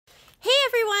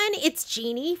everyone, it's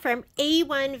Jeannie from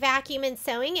A1 Vacuum and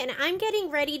Sewing, and I'm getting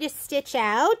ready to stitch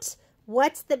out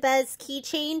What's the Buzz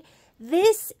keychain.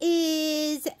 This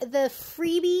is the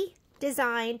freebie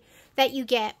design that you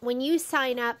get when you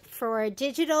sign up for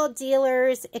Digital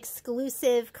Dealers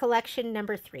exclusive collection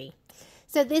number 3.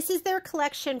 So this is their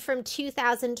collection from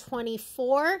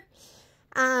 2024.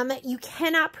 You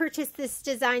cannot purchase this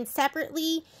design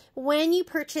separately. When you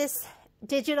purchase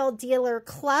Digital Dealer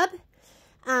Club,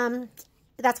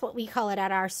 that's what we call it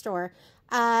at our store,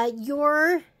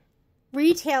 your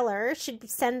retailer should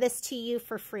send this to you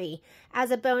for free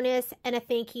as a bonus and a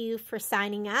thank you for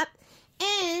signing up.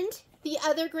 And the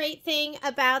other great thing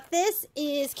about this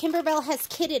is Kimberbell has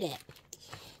kitted it.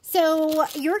 So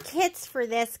your kits for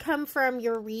this come from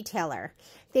your retailer.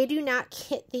 They do not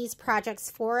kit these projects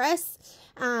for us.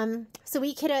 So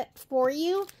we kit it for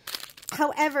you.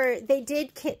 However, they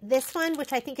did kit this one,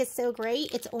 which I think is so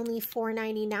great. It's only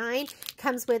 $4.99.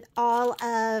 Comes with all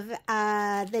of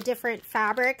the different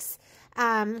fabrics.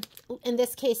 In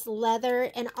this case,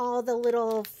 leather and all the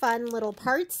little fun little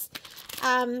parts.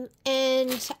 All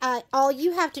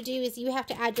you have to do is you have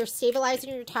to add your stabilizer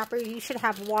and your topper. You should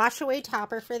have wash away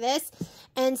topper for this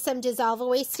and some dissolve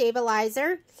away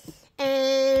stabilizer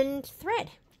and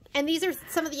thread. And these are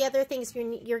some of the other things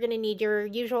you're going to need. Your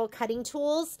usual cutting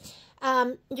tools.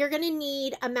 You're going to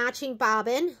need a matching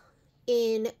bobbin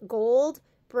in gold,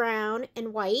 brown,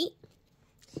 and white.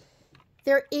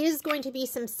 There is going to be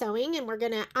some sewing, and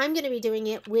I'm going to be doing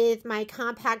it with my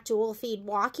compact dual feed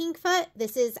walking foot.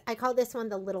 I call this one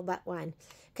the little butt one,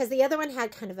 because the other one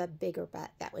had kind of a bigger butt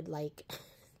that would like...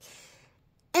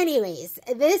 Anyways,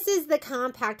 this is the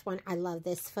compact one. I love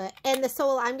this foot. And the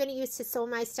sole I'm going to use to sew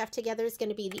my stuff together is going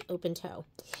to be the open toe.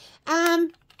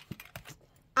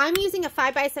 I'm using a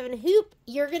 5x7 hoop.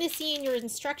 You're going to see in your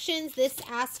instructions, this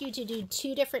asks you to do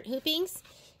 2 different hoopings.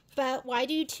 But why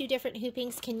do 2 different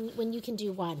hoopings when you can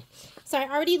do 1? So I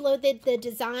already loaded the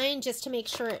design just to make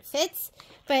sure it fits.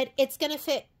 But it's going to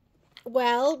fit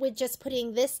well with just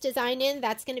putting this design in.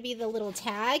 That's going to be the little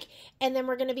tag, and then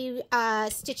we're going to be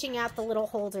stitching out the little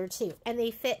holder too, and they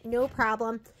fit no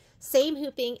problem. Same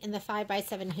hooping in the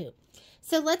 5x7 hoop.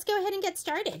 So let's go ahead and get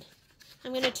started.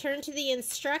 I'm going to turn to the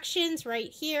instructions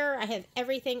right here. I have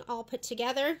everything all put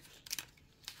together.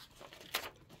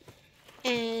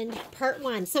 And part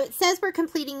 1. So it says we're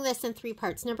completing this in 3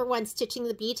 parts. Number 1, stitching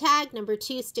the B tag. Number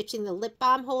 2, stitching the lip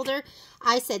balm holder.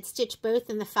 I said stitch both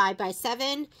in the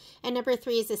 5x7. And number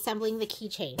 3 is assembling the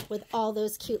keychain with all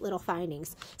those cute little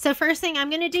findings. So first thing I'm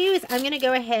going to do is I'm going to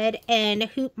go ahead and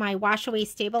hoop my wash away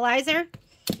stabilizer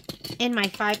in my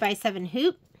 5x7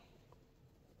 hoop.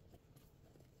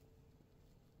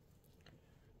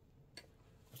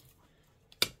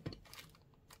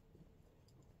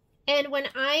 And when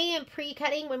I am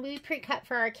pre-cutting, when we pre-cut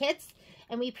for our kits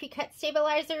and we pre-cut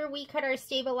stabilizer, we cut our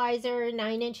stabilizer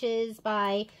 9 inches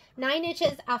by 9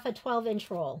 inches off a 12-inch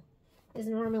roll is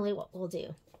normally what we'll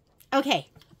do. Okay,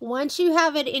 once you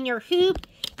have it in your hoop,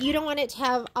 you don't want it to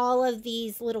have all of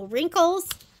these little wrinkles.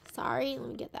 Sorry, let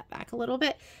me get that back a little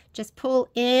bit. Just pull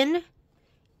in,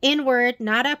 inward,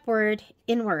 not upward,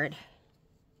 inward.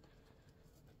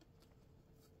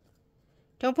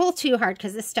 Don't pull too hard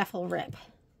because this stuff will rip.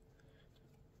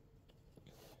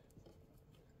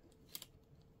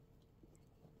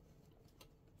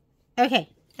 Okay,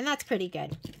 and that's pretty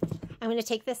good. I'm going to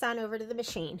take this on over to the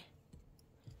machine.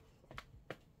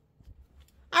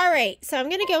 All right, so I'm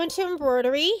going to go into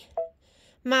embroidery,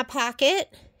 my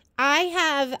pocket.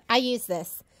 I use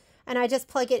this, and I just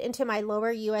plug it into my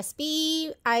lower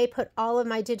USB. I put all of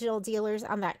my digital dealers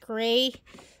on that gray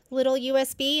little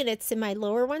USB, and it's in my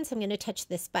lower one, so I'm going to touch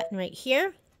this button right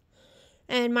here.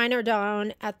 And mine are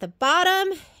down at the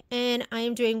bottom, and I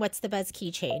am doing What's the Buzz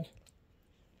keychain.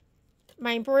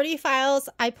 My embroidery files,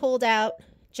 I pulled out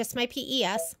just my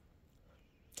PES,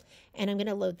 and I'm going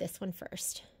to load this one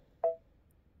first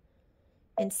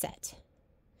and set.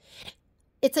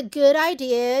 It's a good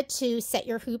idea to set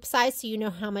your hoop size so you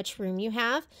know how much room you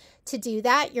have. To do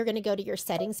that, you're going to go to your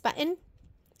settings button.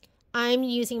 I'm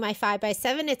using my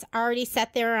 5x7. It's already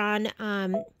set there on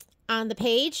the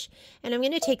page, and I'm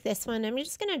going to take this one. I'm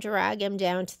just going to drag him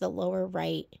down to the lower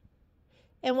right.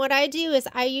 And what I do is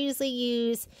I usually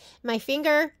use my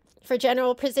finger for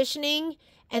general positioning.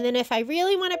 And then if I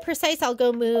really want it precise, I'll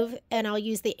go move and I'll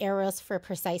use the arrows for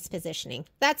precise positioning.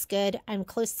 That's good. I'm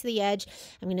close to the edge.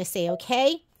 I'm going to say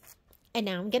okay. And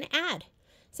now I'm going to add.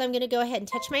 So I'm going to go ahead and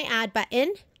touch my add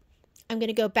button. I'm going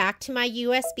to go back to my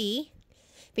USB.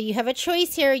 But you have a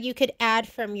choice here. You could add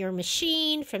from your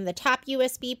machine, from the top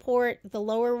USB port, the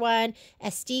lower one,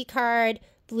 SD card,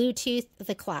 Bluetooth,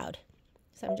 the cloud.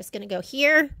 So I'm just going to go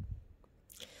here.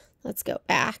 Let's go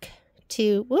back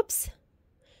to, whoops,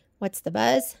 what's the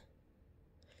buzz?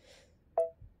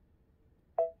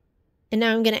 And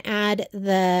now I'm going to add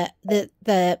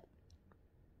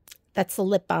that's the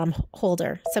lip balm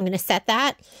holder. So I'm going to set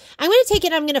that. I'm going to take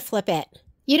it, I'm going to flip it.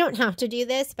 You don't have to do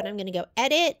this, but I'm going to go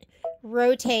edit,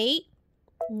 rotate,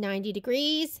 90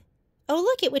 degrees. Oh,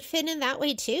 look, it would fit in that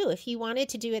way too if you wanted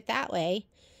to do it that way.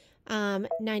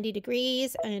 90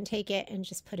 degrees, and take it and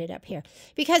just put it up here.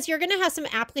 Because you're going to have some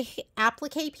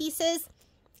applique pieces,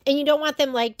 and you don't want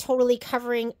them like totally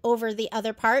covering over the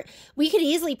other part. We could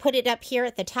easily put it up here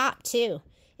at the top too,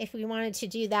 if we wanted to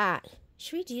do that.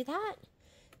 Should we do that?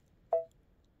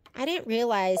 I didn't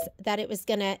realize that it was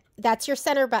gonna, that's your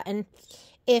center button.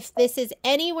 If this is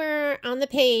anywhere on the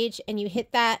page and you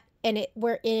hit that and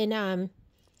we're in,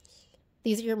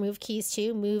 these are your move keys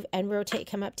too, move and rotate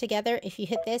come up together. If you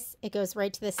hit this, it goes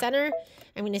right to the center.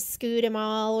 I'm gonna scoot them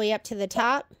all the way up to the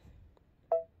top.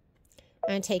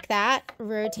 And take that,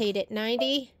 rotate it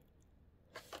 90.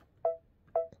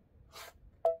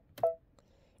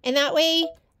 And that way,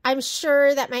 I'm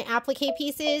sure that my applique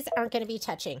pieces aren't going to be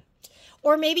touching.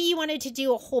 Or maybe you wanted to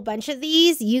do a whole bunch of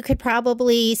these. You could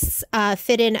probably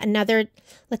fit in another,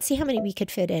 let's see how many we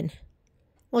could fit in.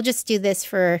 We'll just do this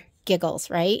for giggles,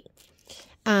 right?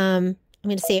 I'm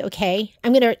going to say, okay.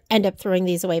 I'm going to end up throwing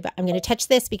these away, but I'm going to touch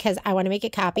this because I want to make a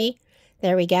copy.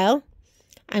 There we go.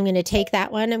 I'm going to take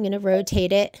that one, I'm going to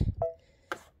rotate it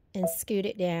and scoot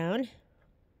it down.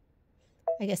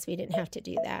 I guess we didn't have to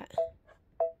do that.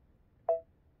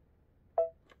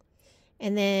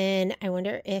 And then I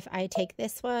wonder if I take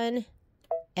this one,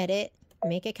 edit,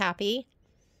 make a copy,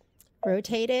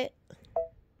 rotate it,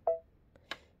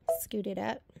 scoot it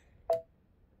up.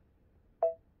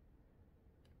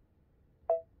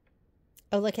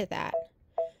 Oh, look at that.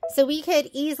 So we could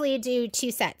easily do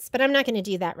 2 sets, but I'm not going to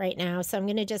do that right now. So I'm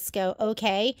going to just go,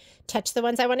 okay, touch the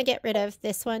ones I want to get rid of.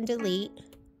 This one, delete.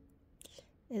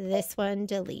 This one,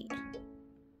 delete.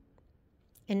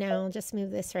 And now I'll just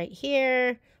move this right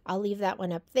here. I'll leave that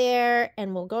one up there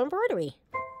and we'll go embroidery.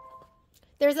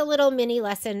 There's a little mini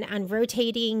lesson on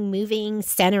rotating, moving,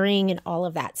 centering, and all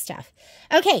of that stuff.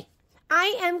 Okay,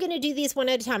 I am going to do these one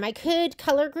at a time. I could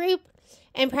color group,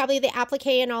 and probably the applique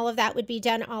and all of that would be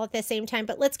done all at the same time.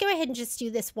 But let's go ahead and just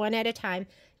do this one at a time.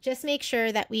 Just make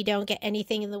sure that we don't get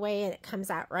anything in the way and it comes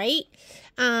out right.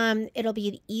 It'll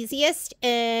be the easiest,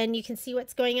 and you can see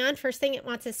what's going on. First thing it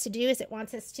wants us to do is it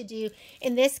wants us to do,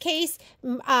 in this case,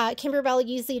 Kimberbell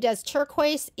usually does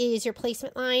turquoise is your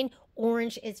placement line.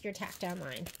 Orange is your tack down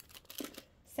line.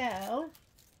 So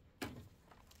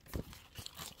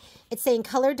it's saying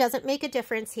color doesn't make a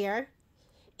difference here.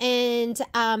 And,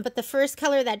 but the first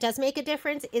color that does make a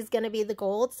difference is going to be the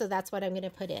gold. So that's what I'm going to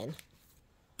put in.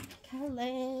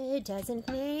 Color doesn't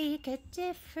make a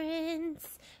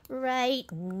difference right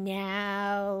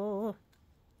now.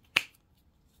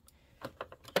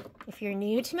 If you're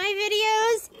new to my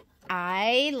videos,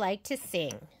 I like to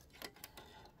sing.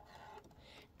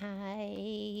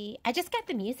 I just got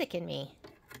the music in me.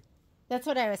 That's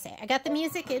what I would say. I got the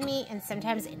music in me, and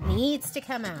sometimes it needs to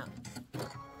come out.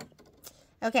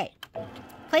 Okay,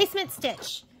 placement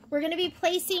stitch. We're going to be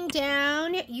placing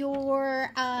down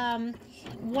your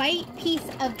white piece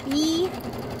of bee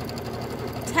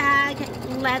tag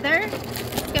leather.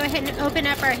 Let's go ahead and open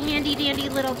up our handy dandy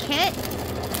little kit.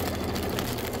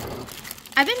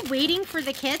 I've been waiting for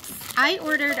the kits. I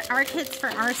ordered our kits for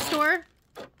our store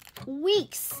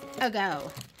weeks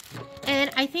ago. And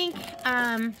I think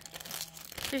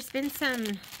there's been some,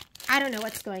 I don't know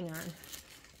what's going on,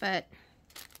 but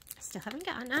still haven't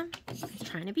gotten them. I'm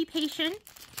trying to be patient.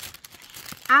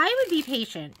 I would be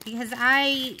patient because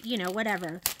you know,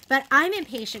 whatever. But I'm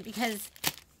impatient because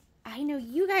I know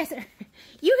you guys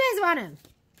want them.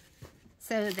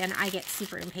 So then I get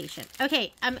super impatient.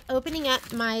 Okay, I'm opening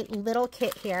up my little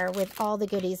kit here with all the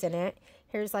goodies in it.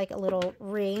 Here's like a little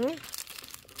ring.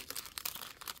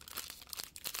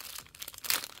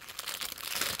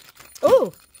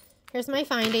 Ooh, here's my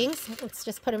findings. Let's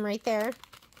just put them right there.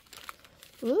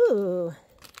 Ooh.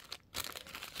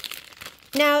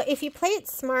 Now, if you play it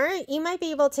smart, you might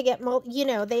be able to get, you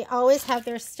know, they always have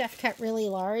their stuff cut really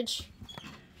large.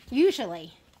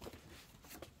 Usually.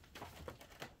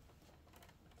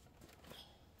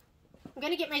 I'm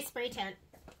going to get my spray tent.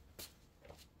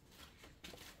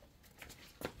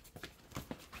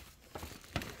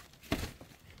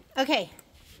 Okay.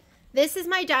 This is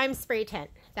my dime spray tent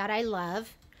that I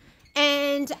love.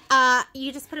 And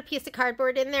you just put a piece of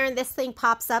cardboard in there and this thing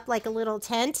pops up like a little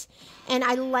tent. And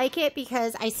I like it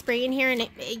because I spray in here and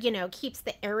it, you know, keeps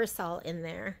the aerosol in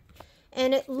there.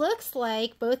 And it looks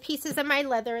like both pieces of my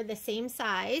leather are the same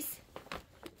size.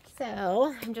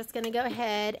 So I'm just going to go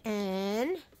ahead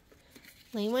and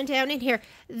lay one down in here.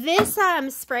 This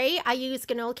spray, I use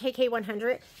Ganol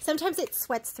KK100. Sometimes it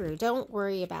sweats through. Don't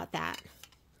worry about that.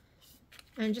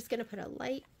 I'm just going to put a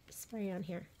light spray on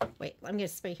here. Wait, I'm going to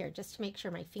spray here just to make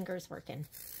sure my finger's working.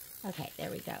 Okay,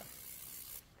 there we go.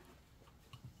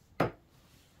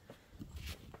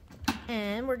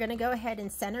 And we're going to go ahead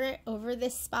and center it over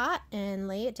this spot and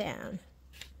lay it down.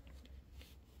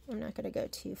 I'm not going to go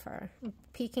too far. I'm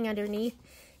peeking underneath,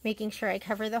 making sure I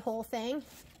cover the whole thing.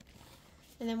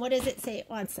 And then what does it say it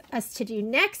wants us to do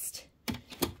next?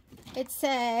 It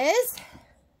says,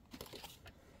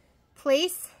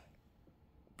 place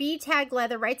B-tag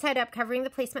leather right side up, covering the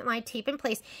placement line, tape in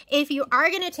place. If you are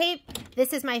going to tape,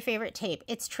 this is my favorite tape.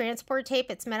 It's transport tape,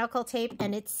 it's medical tape,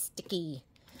 and it's sticky.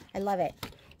 I love it.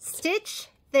 Stitch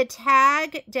the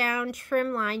tag down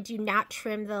trim line. Do not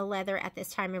trim the leather at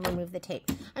this time and remove the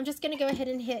tape. I'm just going to go ahead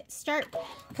and hit start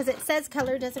because it says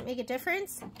color doesn't make a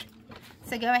difference.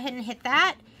 So go ahead and hit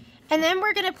that. And then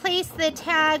we're going to place the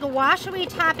tag wash away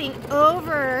topping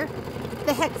over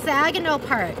the hexagonal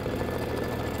part.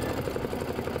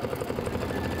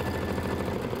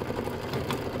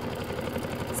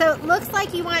 So it looks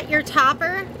like you want your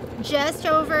topper just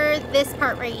over this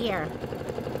part right here.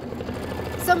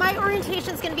 So my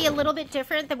orientation is going to be a little bit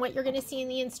different than what you're going to see in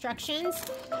the instructions.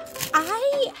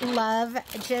 I love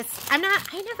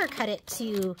I never cut it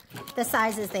to the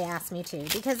sizes they asked me to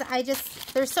because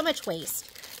there's so much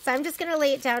waste. So I'm just going to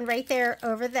lay it down right there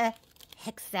over the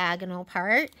hexagonal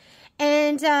part.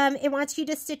 And it wants you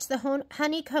to stitch the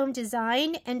honeycomb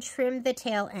design and trim the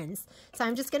tail ends. So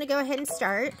I'm just going to go ahead and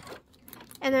start.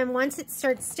 And then once it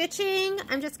starts stitching,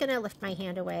 I'm just going to lift my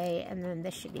hand away and then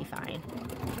this should be fine.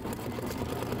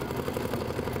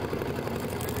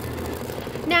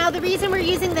 Now, the reason we're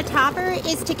using the topper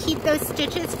is to keep those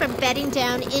stitches from bedding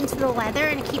down into the leather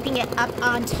and keeping it up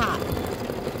on top.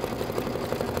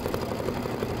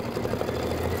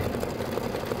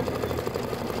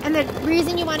 And the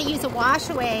reason you want to use a wash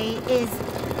away is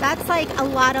that's like a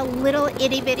lot of little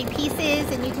itty bitty pieces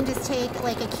and you can just take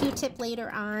like a Q-tip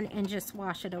later on and just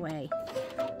wash it away.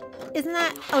 Isn't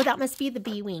that, oh, that must be the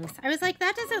bee wings. I was like,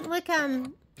 that doesn't look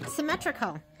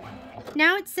symmetrical.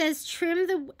 Now it says trim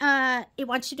the, it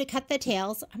wants you to cut the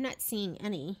tails. I'm not seeing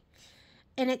any.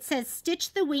 And it says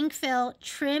stitch the wing fill,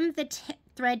 trim the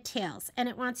thread tails. And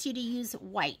it wants you to use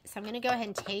white. So I'm going to go ahead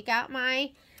and take out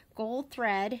my gold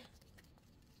thread.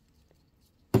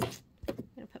 I'm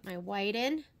going to put my white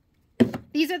in.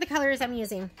 These are the colors I'm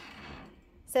using.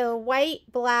 So white,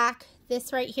 black,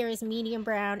 this right here is medium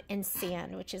brown, and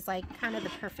sand, which is like kind of the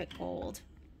perfect gold.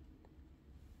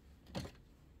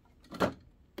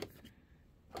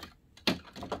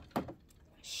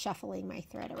 Shuffling my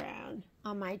thread around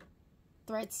on my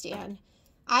thread stand.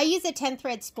 I use a 10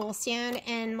 thread spool stand,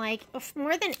 and like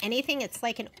more than anything, it's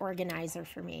like an organizer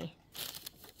for me.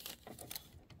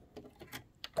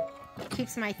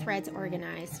 Keeps my threads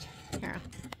organized. Here,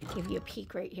 I'll give you a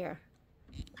peek right here.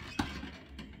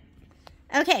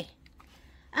 Okay.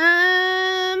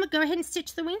 Go ahead and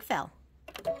stitch the wing fill.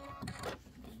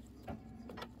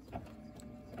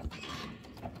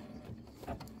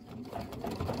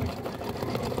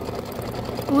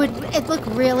 Would it look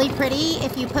really pretty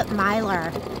if you put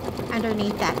mylar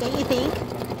underneath that, don't you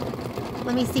think?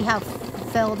 Let me see how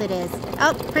filled it is.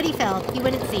 Oh, pretty filled. You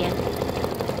wouldn't see it.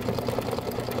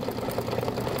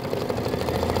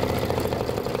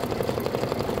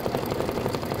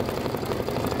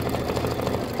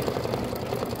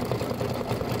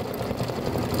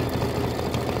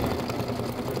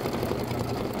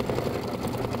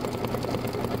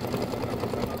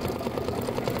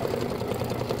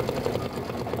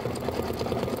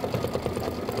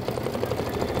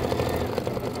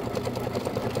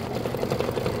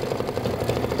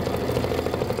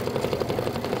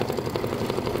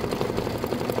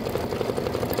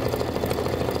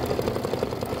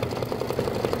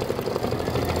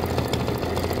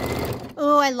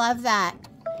 I love that.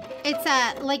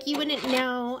 It's like you wouldn't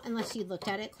know unless you looked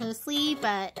at it closely,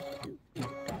 but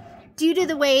due to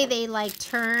the way they like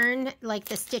turn like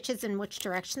the stitches in which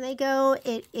direction they go,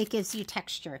 it gives you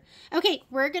texture. Okay,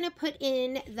 we're gonna put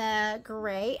in the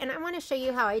gray, and I want to show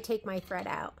you how I take my thread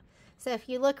out. So if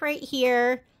you look right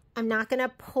here, I'm not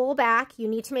gonna pull back. You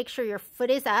need to make sure your foot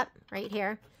is up right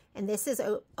here, and this is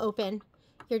open.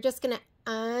 You're just gonna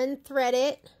unthread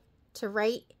it to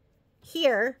right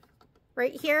here,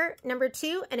 number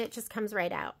 2, and it just comes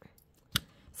right out.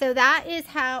 So that is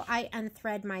how I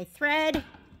unthread my thread.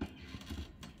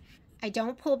 I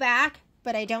don't pull back,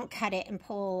 but I don't cut it and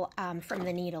pull from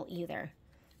the needle either.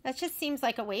 That just seems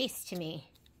like a waste to me.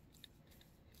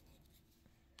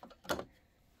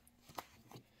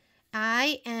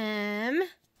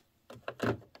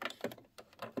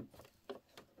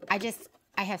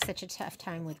 I have such a tough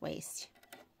time with waist.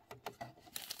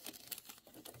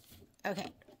 Okay,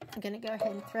 I'm gonna go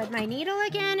ahead and thread my needle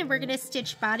again, and we're gonna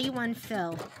stitch body 1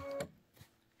 fill.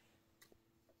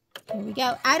 Here we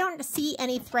go. I don't see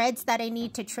any threads that I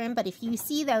need to trim, but if you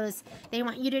see those, they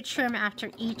want you to trim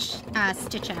after each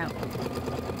stitch out.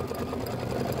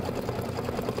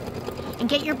 And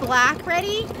get your black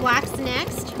ready. Black's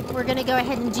next. We're gonna go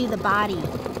ahead and do the body,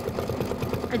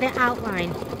 or the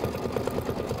outline.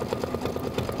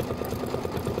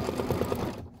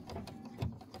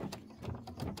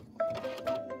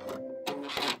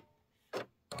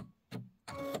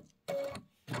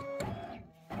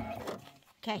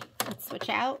 Okay, let's switch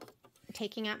out. I'm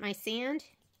taking out my sand.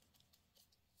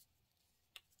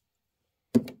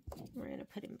 We're gonna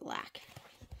put in black.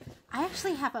 I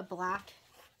actually have a black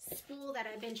spool that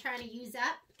I've been trying to use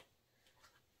up.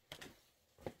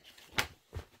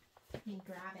 Let me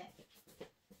grab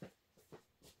it.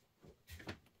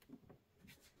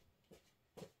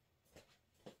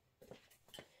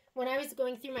 When I was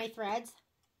going through my threads,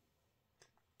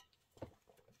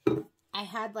 I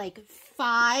had like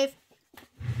 5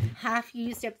 half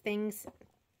used up things,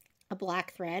 a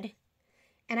black thread,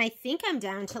 and I think I'm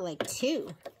down to like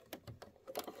 2.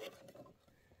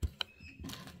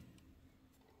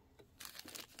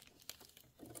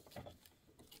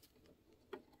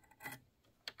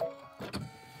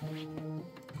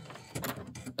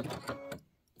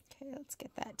 Okay, let's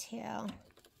get that tail.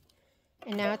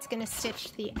 And now it's going to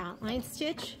stitch the outline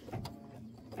stitch.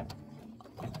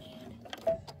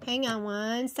 Hang on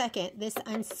 1 second. This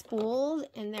unspooled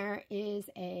and there is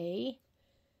a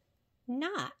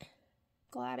knot.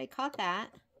 Glad I caught that.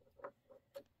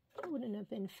 That wouldn't have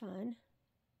been fun.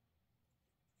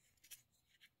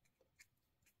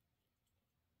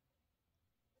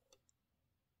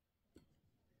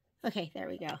 Okay, there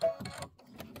we go.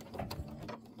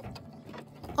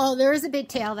 Oh, there is a big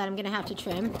tail that I'm going to have to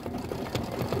trim.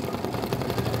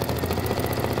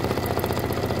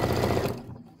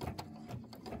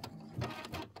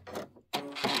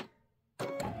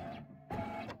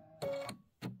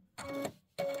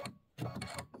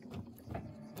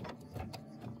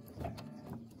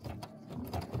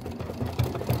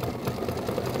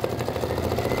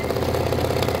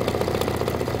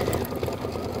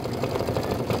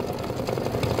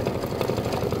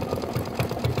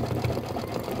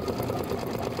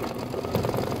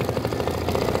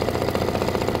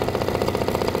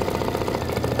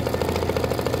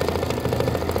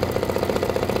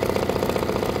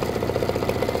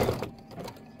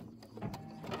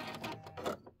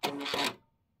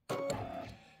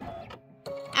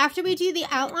 After we do the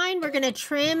outline, we're going to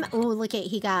trim. Oh, look at,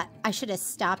 I should have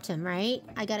stopped him, right?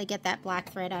 I got to get that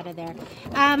black thread out of there.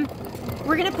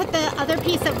 We're going to put the other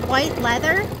piece of white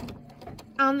leather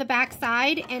on the back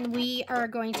side, and we are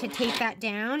going to tape that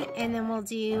down, and then we'll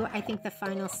do, I think, the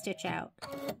final stitch out.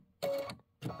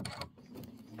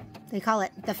 They call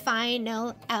it the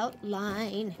final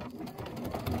outline.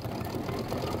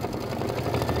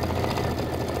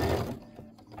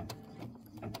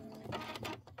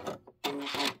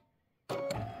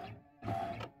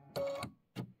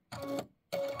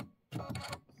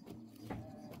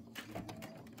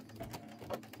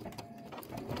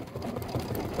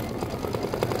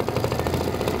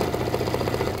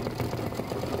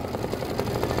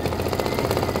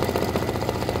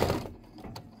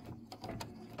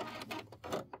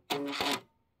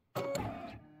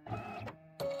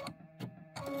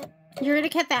 You're going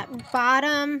to cut that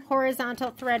bottom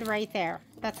horizontal thread right there.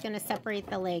 That's going to separate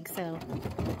the leg, so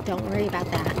don't worry about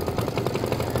that.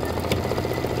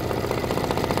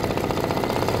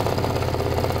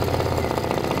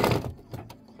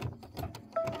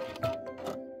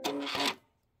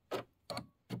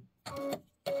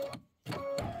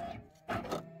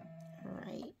 All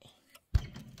right.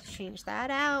 Change that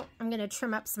out. I'm going to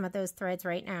trim up some of those threads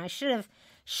right now. I should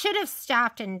have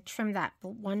stopped and trimmed that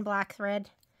one black thread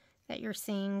that you're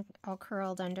seeing all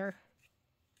curled under.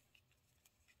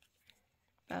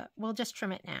 But we'll just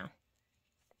trim it now.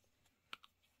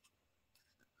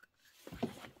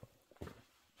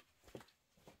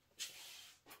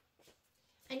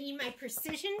 I need my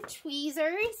precision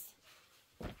tweezers.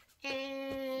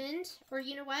 And, or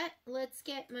you know what? Let's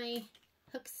get my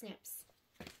hook snips.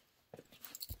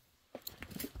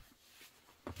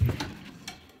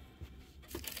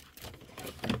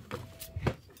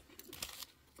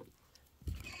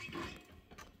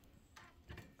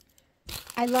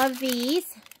 I love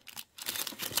these.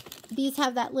 These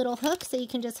have that little hook, so you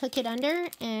can just hook it under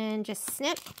and just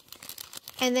snip.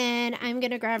 And then I'm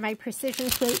going to grab my precision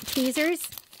tweezers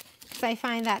because I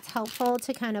find that's helpful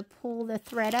to kind of pull the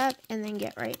thread up and then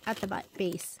get right at the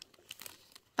base.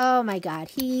 Oh my God,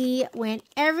 he went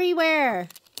everywhere.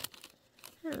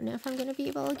 I don't know if I'm going to be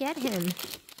able to get him.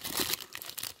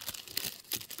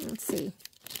 Let's see.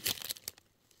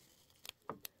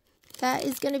 That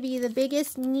is going to be the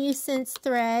biggest nuisance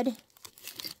thread.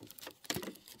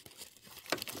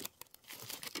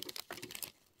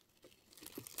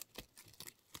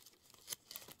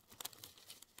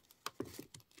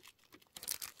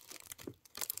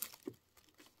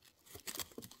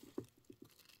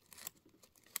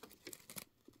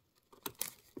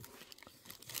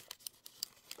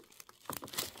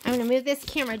 I'm going to move this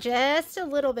camera just a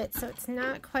little bit so it's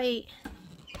not quite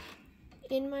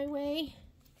in my way.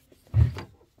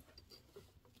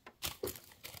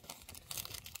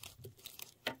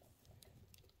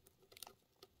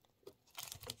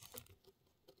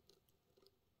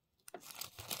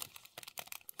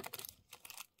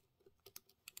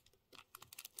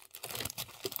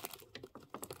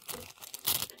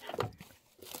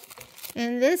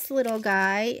 And this little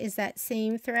guy is that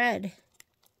same thread.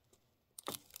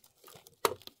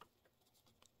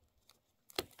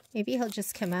 Maybe he'll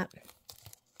just come up.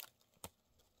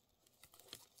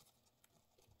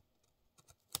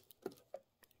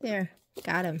 There,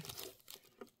 got him.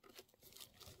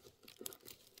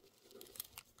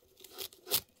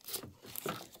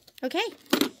 Okay,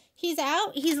 he's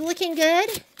out. He's looking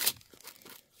good.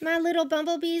 My little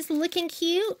bumblebee's looking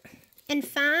cute and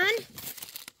fun.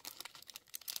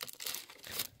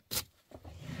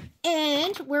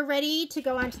 And we're ready to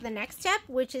go on to the next step,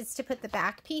 which is to put the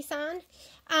back piece on.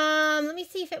 Let me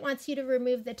see if it wants you to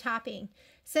remove the topping.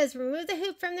 It says remove the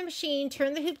hoop from the machine,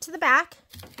 turn the hoop to the back.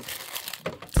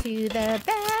 To the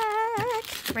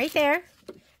back, right there.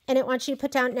 And it wants you to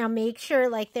put down, now make sure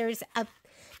like there's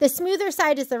the smoother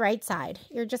side is the right side.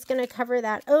 You're just going to cover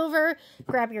that over,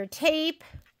 grab your tape.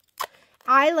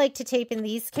 I like to tape in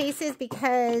these cases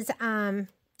because, I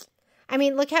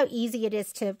mean, look how easy it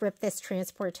is to rip this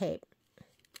transport tape.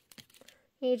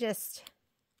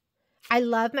 I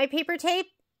love my paper tape,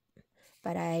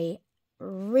 but I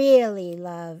really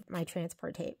love my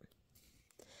transport tape.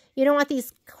 You don't want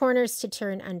these corners to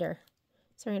turn under.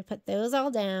 So we're going to put those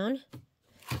all down.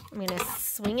 I'm going to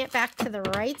swing it back to the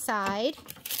right side.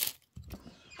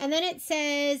 And then it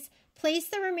says, place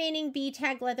the remaining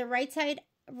B-tag leather right side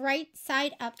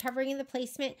up, covering the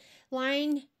placement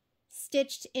line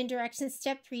stitched in direction.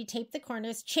 Step 3, tape the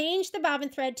corners. Change the bobbin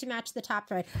thread to match the top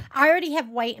thread. I already have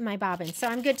white in my bobbin, so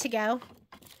I'm good to go.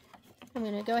 I'm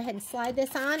going to go ahead and slide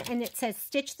this on, and it says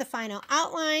stitch the final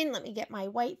outline. Let me get my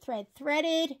white thread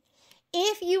threaded.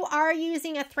 If you are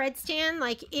using a thread stand,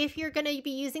 like if you're going to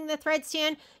be using the thread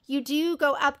stand, you do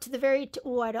go up to the very,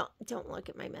 don't look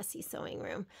at my messy sewing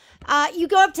room. You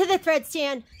go up to the thread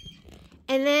stand,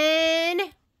 and then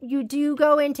you do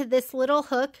go into this little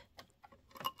hook,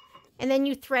 and then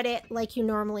you thread it like you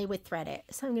normally would thread it.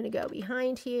 So I'm going to go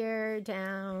behind here,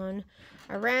 down,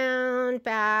 around,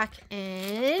 back,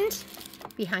 and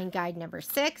behind guide number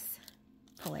 6.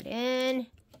 Pull it in,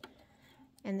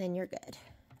 and then you're good.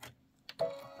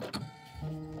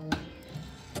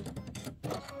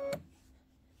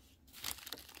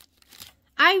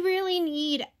 I really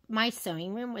need, my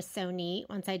sewing room was so neat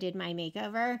once I did my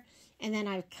makeover, and then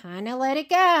I've kind of let it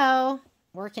go,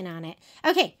 working on it.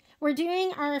 Okay, we're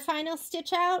doing our final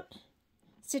stitch out,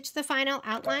 stitch the final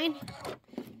outline.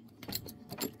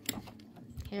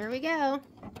 Here we go.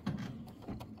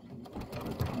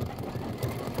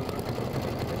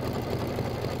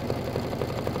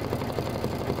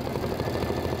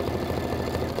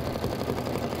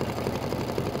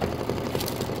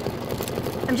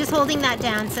 I'm just holding that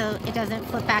down so it doesn't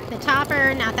flip back the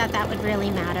topper. Not that that would really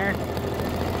matter.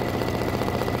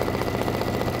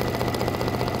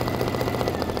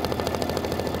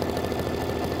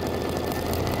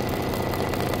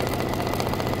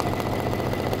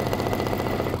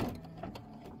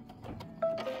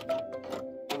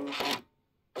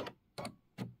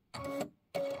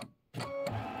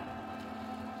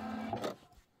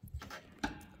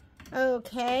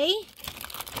 Okay.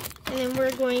 And then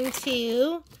we're going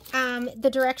to, the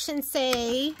directions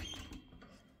say,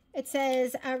 it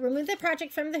says, remove the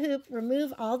project from the hoop,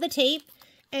 remove all the tape,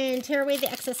 and tear away the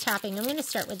excess topping. I'm going to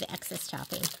start with the excess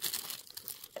topping.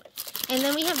 And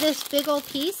then we have this big old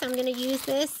piece. I'm going to use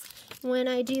this when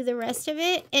I do the rest of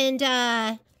it. And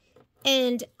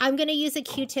I'm going to use a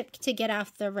Q-tip to get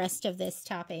off the rest of this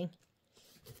topping.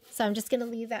 So I'm just going to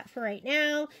leave that for right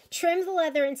now. Trim the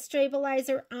leather and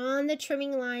stabilizer on the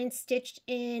trimming line stitched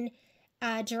in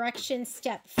direction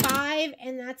step 5,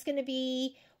 and that's going to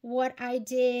be what I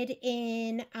did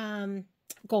in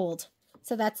gold.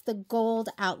 So that's the gold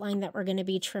outline that we're going to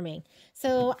be trimming.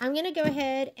 So I'm going to go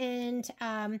ahead and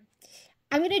I'm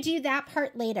going to do that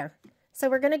part later. So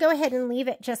we're going to go ahead and leave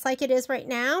it just like it is right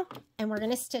now, and we're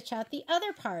going to stitch out the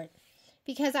other part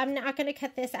because I'm not going to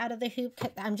cut this out of the hoop.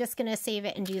 I'm just going to save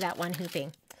it and do that one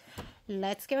hooping.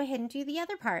 Let's go ahead and do the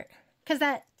other part because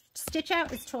that stitch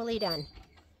out is totally done.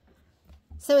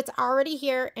 So it's already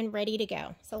here and ready to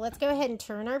go. So let's go ahead and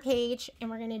turn our page, and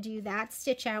we're going to do that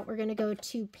stitch out. We're going to go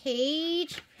to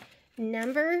page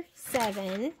number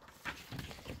 7,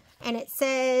 and it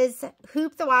says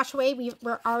hoop the wash away.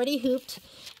 We're already hooped.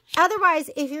 Otherwise,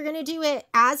 if you're going to do it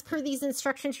as per these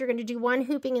instructions, you're going to do 1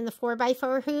 hooping in the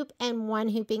 4x4 hoop and 1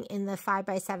 hooping in the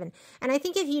 5x7. And I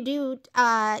think if you do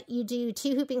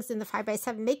 2 hoopings in the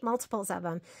 5x7, make multiples of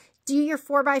them. Do your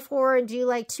 4x4 and do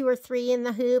like 2 or 3 in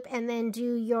the hoop, and then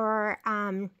do your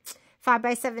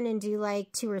 5x7 and do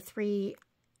like 2 or 3.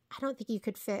 I don't think you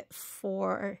could fit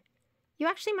 4. You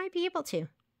actually might be able to.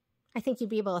 I think you'd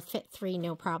be able to fit 3,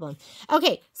 no problem.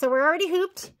 Okay, so we're already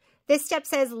hooped. This step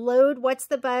says load What's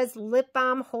the Buzz lip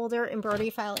balm holder embroidery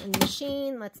file in the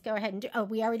machine. Let's go ahead and do, oh,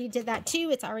 we already did that too.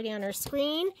 It's already on our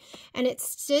screen. And it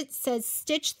says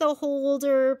stitch the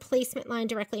holder placement line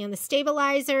directly on the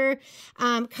stabilizer.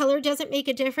 Color doesn't make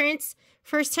a difference.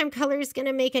 First time color is going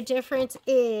to make a difference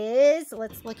is,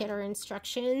 let's look at our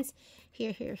instructions.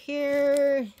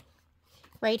 Here,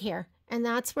 right here. And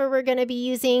that's where we're going to be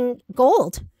using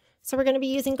gold. So we're going to be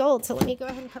using gold. So let me go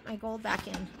ahead and put my gold back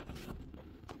in.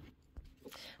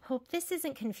 Hope this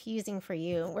isn't confusing for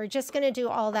you. We're just going to do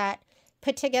all that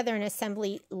put together in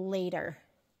assembly later.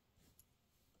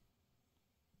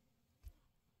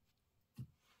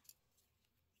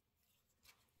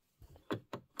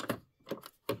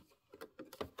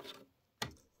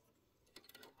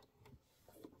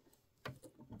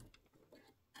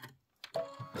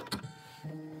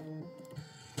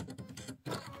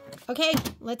 Okay,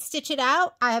 let's stitch it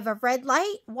out. I have a red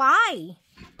light. Why?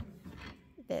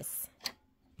 This.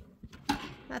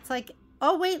 That's like,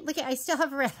 oh wait, look at, I still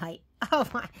have a red light. Oh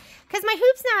my, because my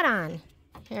hoop's not on.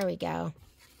 Here we go.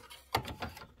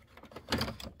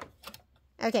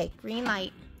 Okay, green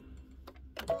light.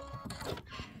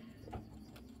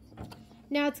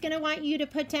 Now it's going to want you to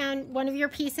put down one of your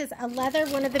pieces, a leather,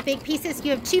 one of the big pieces.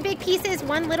 You have 2 big pieces,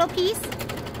 1 little piece.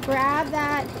 Grab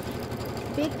that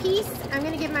big piece. I'm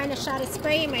going to give mine a shot of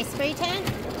spray in my spray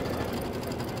tent.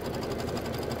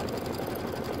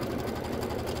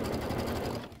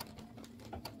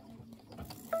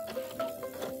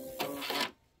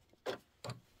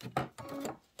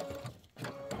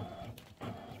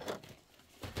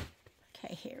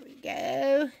 Here we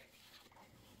go.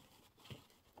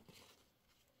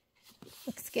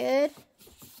 Looks good.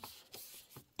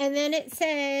 And then it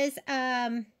says,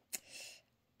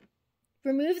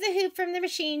 remove the hoop from the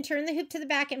machine, turn the hoop to the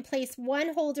back, and place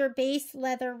 1 holder base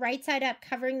leather right side up,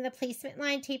 covering the placement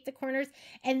line, tape the corners,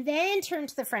 and then turn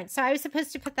to the front. So I was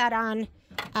supposed to put that on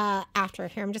after.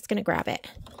 Here, I'm just going to grab it.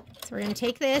 So we're going to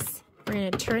take this, we're going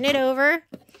to turn it over.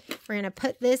 We're going to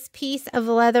put this piece of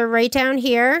leather right down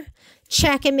here.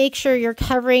 Check and make sure you're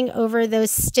covering over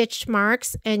those stitched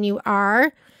marks, and you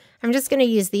are. I'm just going to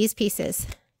use these pieces.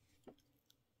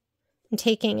 I'm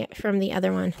taking it from the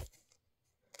other one.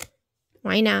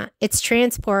 Why not? It's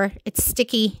transport. It's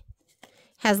sticky.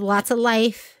 Has lots of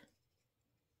life.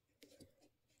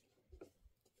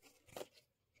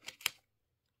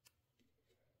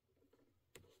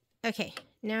 Okay,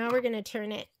 now we're going to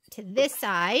turn it to this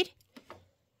side.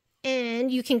 And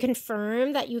you can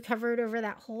confirm that you covered over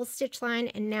that whole stitch line.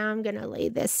 And now I'm going to lay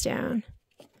this down.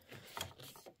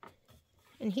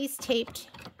 And he's taped,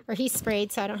 or he's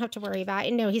sprayed, so I don't have to worry about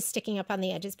it. No, he's sticking up on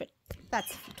the edges, but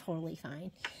that's totally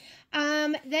fine.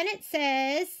 Then it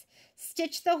says,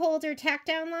 stitch the holder tack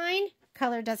down line.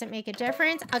 Color doesn't make a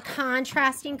difference. A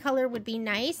contrasting color would be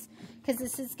nice, because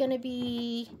this is going to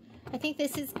be, I think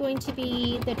this is going to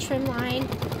be the trim line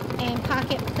and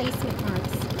pocket placement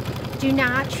marks. Do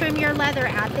not trim your leather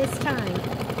at this time.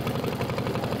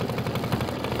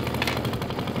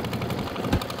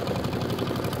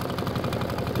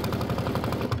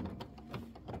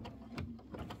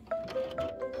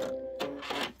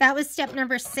 That was step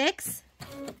number 6.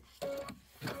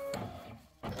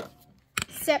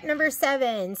 Step number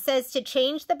 7 says to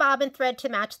change the bobbin thread to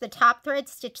match the top thread,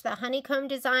 stitch the honeycomb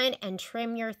design, and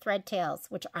trim your thread tails,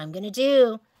 which I'm going to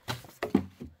do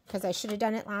because I should have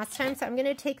done it last time. So I'm going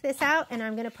to take this out and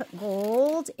I'm going to put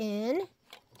gold in.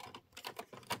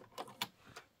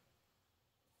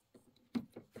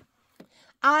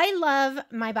 I love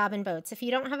my bobbin boats. If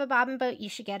you don't have a bobbin boat, you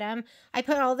should get them. I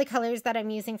put all the colors that I'm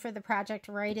using for the project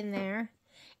right in there.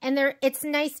 And it's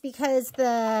nice because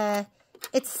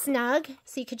it's snug,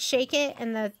 so you could shake it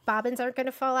and the bobbins aren't going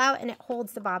to fall out, and it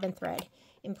holds the bobbin thread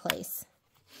in place.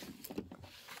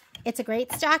 It's a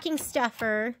great stocking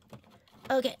stuffer.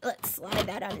 Okay, let's slide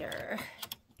that under.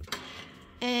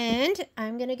 And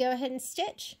I'm going to go ahead and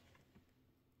stitch.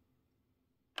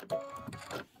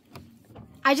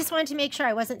 I just wanted to make sure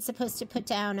I wasn't supposed to put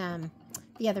down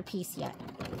the other piece yet.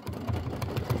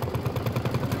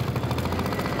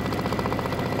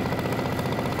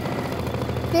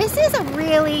 This is a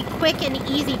really quick and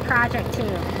easy project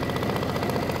too.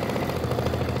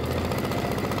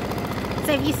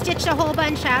 So if you stitch a whole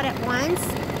bunch out at once,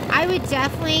 I would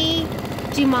definitely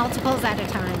do multiples at a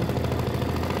time.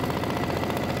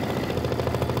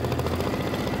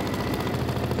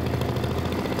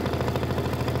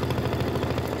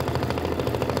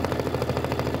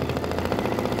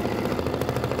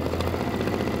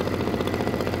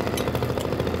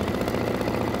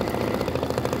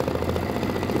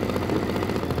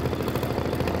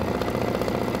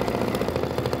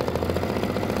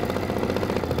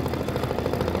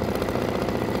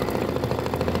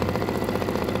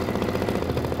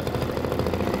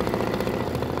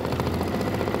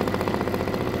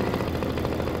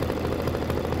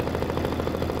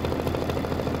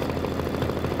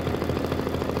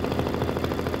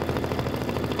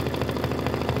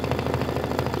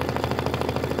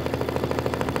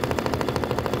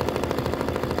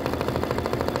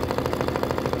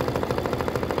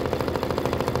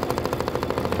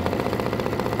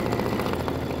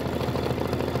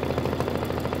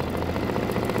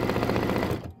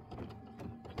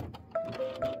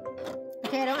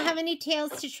 Any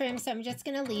tails to trim, so I'm just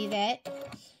going to leave it.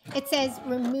 It says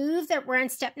remove that. We're on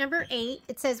step number 8.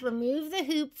 It says remove the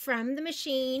hoop from the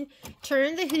machine,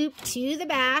 turn the hoop to the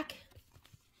back,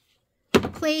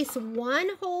 place one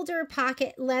holder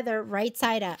pocket leather right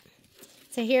side up.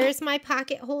 So here's my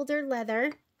pocket holder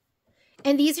leather,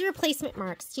 and these are your placement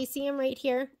marks. Do you see them right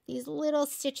here? These little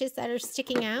stitches that are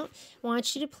sticking out. I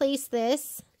want you to place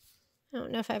this. I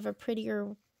don't know if I have a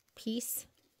prettier piece,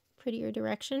 prettier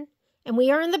direction. And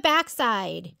we are on the back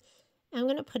side. I'm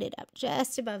going to put it up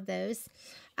just above those.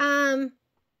 Turn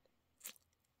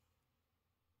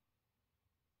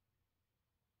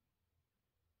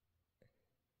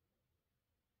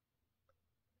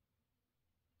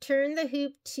the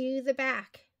hoop to the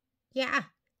back. Yeah,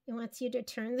 it wants you to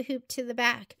turn the hoop to the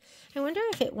back. I wonder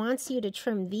if it wants you to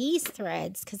trim these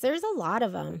threads, because there's a lot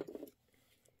of them.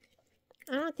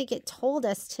 I don't think it told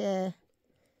us to...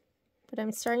 But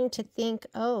I'm starting to think,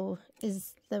 oh,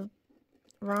 is the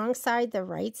wrong side the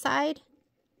right side?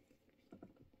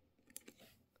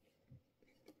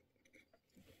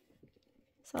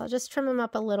 So I'll just trim them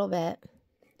up a little bit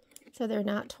so they're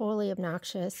not totally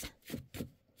obnoxious.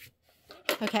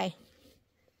 Okay.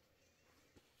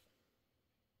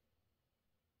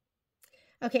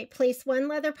 Okay, place one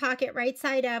leather pocket right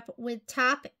side up with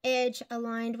top edge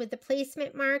aligned with the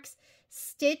placement marks,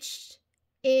 stitched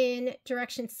in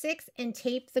direction 6, and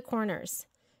tape the corners.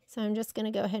 So I'm just going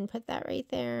to go ahead and put that right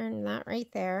there and that right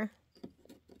there.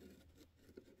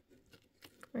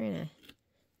 We're going to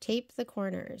tape the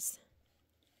corners.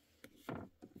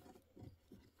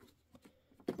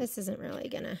 This isn't really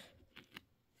going to...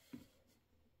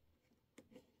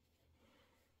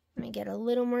 Let me get a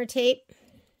little more tape.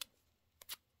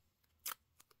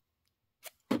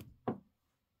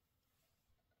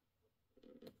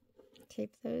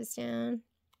 Tape those down.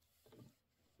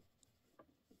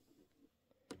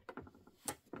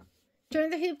 Turn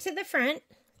the hoop to the front.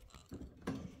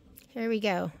 Here we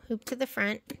go, hoop to the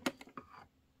front.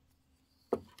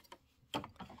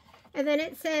 And then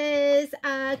it says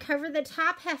cover the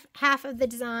top half of the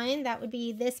design, that would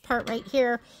be this part right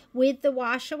here, with the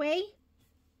wash away.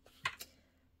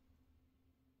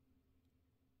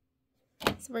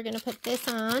 So we're going to put this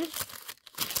on.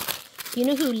 You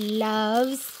know who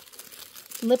loves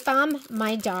lip balm?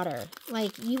 My daughter.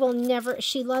 Like, you will never,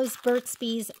 she loves Burt's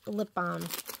Bees lip balm.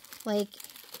 Like,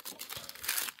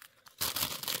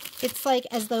 it's like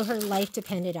as though her life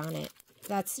depended on it.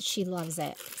 She loves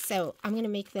it. So I'm going to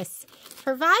make this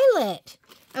for Violet.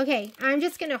 Okay, I'm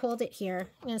just going to hold it here.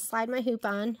 I'm going to slide my hoop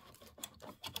on.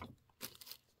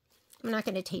 I'm not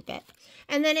going to tape it.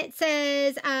 And then it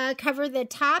says cover the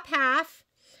top half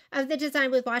of the design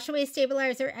with wash away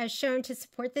stabilizer as shown to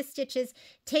support the stitches.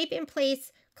 Tape in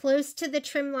place close to the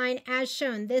trim line as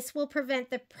shown. This will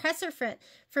prevent the presser foot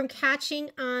from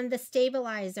catching on the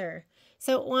stabilizer.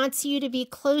 So it wants you to be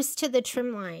close to the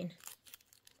trim line.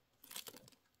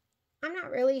 I'm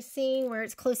not really seeing where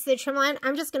it's close to the trim line.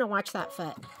 I'm just going to watch that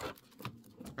foot.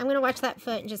 I'm going to watch that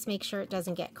foot and just make sure it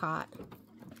doesn't get caught.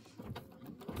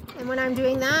 And when I'm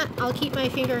doing that, I'll keep my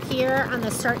finger here on the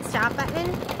start stop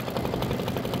button.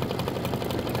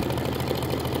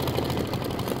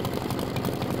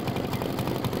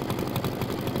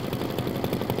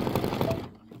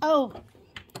 Oh,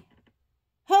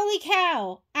 holy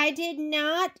cow. I did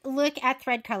not look at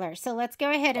thread color. So let's go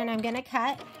ahead and I'm going to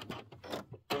cut.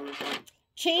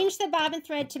 Change the bobbin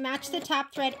thread to match the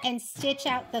top thread and stitch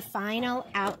out the final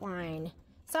outline.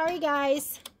 Sorry,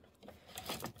 guys.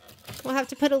 We'll have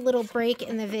to put a little break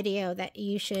in the video that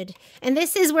you should. And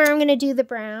this is where I'm going to do the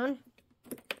brown.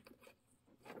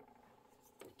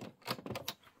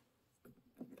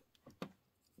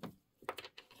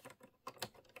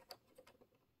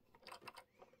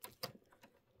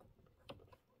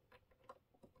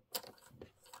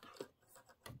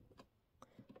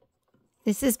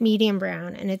 This is medium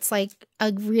brown, and it's like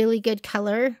a really good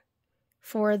color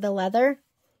for the leather.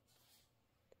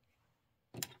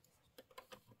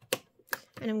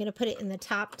 And I'm going to put it in the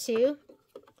top too.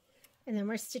 And then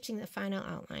we're stitching the final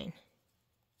outline.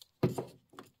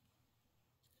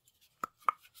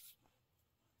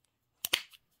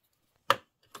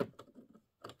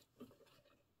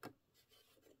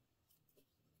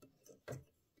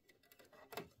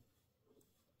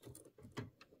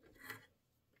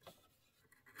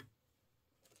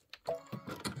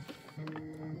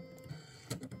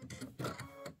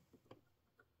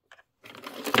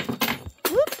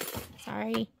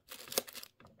 Sorry.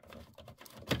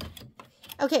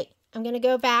 Okay, I'm going to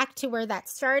go back to where that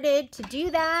started. To do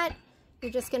that,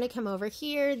 you're just going to come over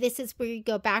here. This is where you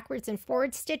go backwards and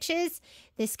forward stitches.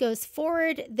 This goes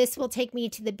forward. This will take me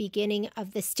to the beginning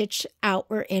of the stitch out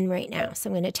we're in right now. So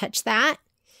I'm going to touch that.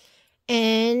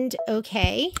 And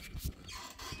okay.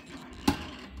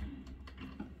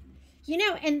 You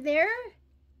know, and there,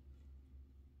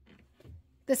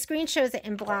 the screen shows it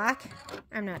in black.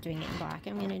 I'm not doing it in black.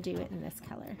 I'm going to do it in this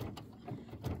color.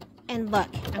 And look,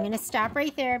 I'm going to stop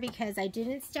right there because I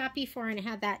didn't stop before and I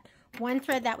had that one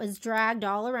thread that was dragged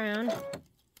all around.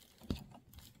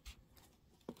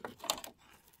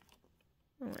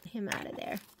 I want him out of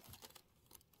there.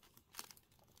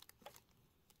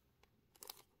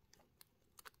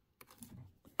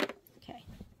 Okay.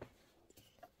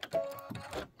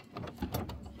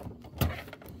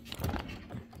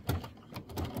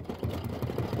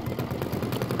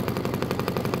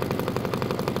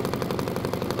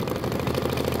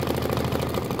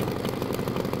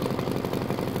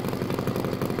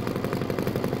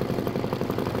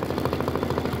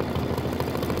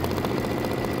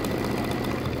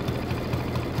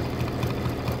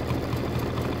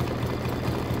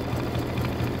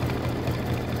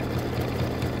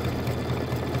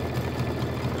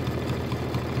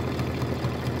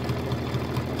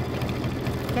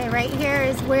 Right here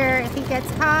is where, if he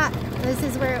gets caught, this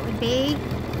is where it would be.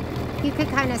 You could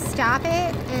kind of stop it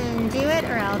and do it,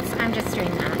 or else I'm just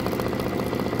doing that.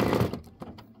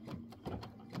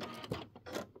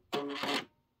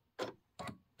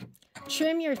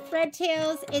 Trim your thread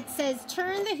tails. It says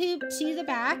turn the hoop to the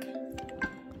back.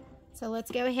 So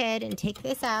let's go ahead and take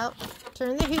this out.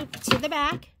 Turn the hoop to the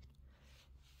back.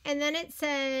 And then it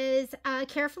says,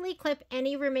 carefully clip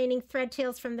any remaining thread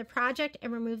tails from the project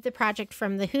and remove the project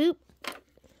from the hoop.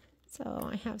 So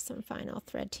I have some final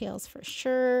thread tails for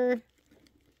sure.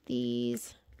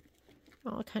 These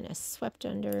all kind of swept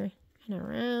under and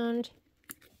around.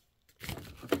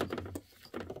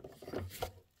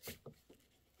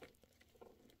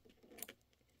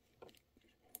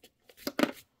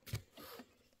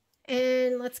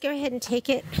 And let's go ahead and take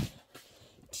it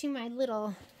to my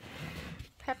little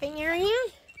prepping area.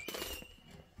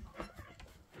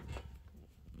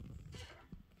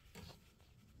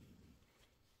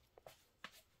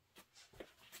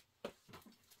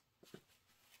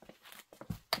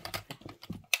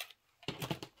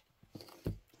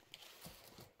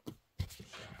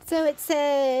 So it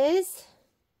says,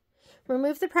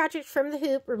 remove the project from the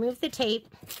hoop, remove the tape,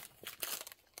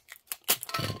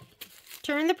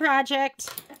 turn the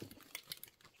project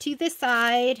to the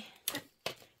side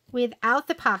without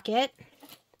the pocket.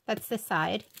 That's the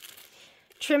side.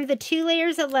 Trim the 2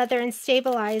 layers of leather and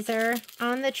stabilizer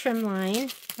on the trim line.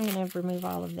 I'm going to remove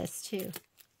all of this too.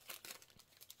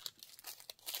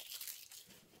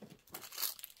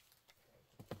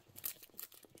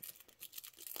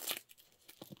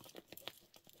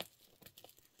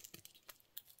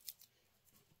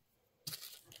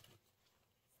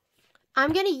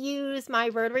 I'm going to use my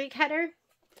rotary cutter,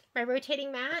 my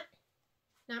rotating mat.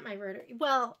 Not my rotary.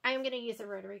 Well, I'm going to use a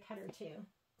rotary cutter too.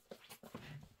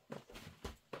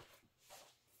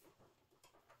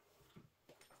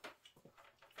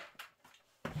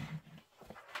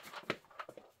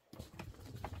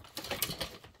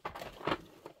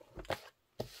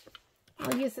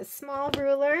 use a small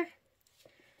ruler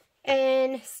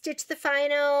and stitch the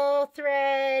final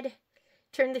thread,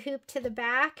 turn the hoop to the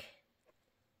back,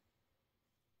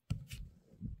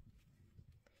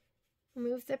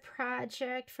 remove the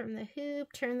project from the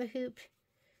hoop, turn the hoop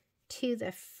to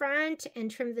the front, and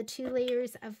trim the 2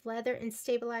 layers of leather and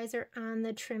stabilizer on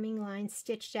the trimming line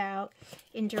stitched out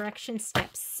in direction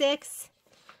step 6,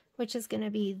 which is going to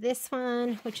be this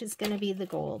one, which is going to be the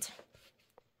gold.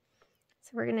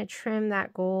 So we're going to trim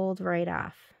that gold right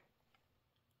off.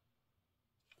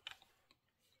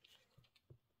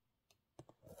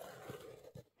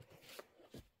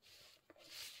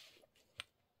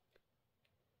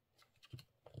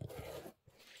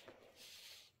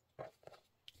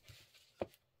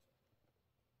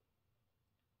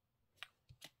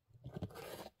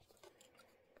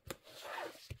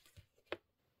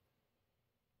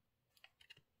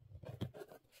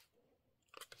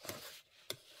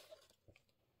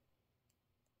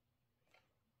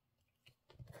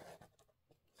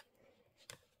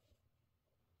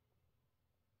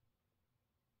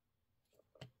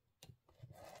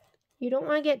 You don't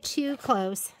want to get too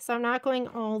close, so I'm not going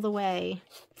all the way.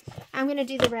 I'm going to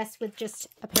do the rest with just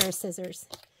a pair of scissors.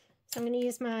 So I'm going to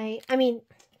use my, I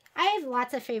have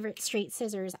lots of favorite straight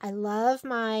scissors. I love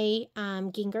my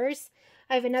Gingers.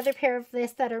 I have another pair of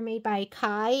this that are made by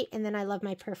Kai, and then I love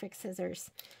my Perfect scissors.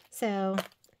 So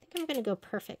I think I'm going to go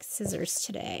Perfect scissors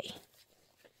today.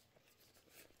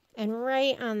 And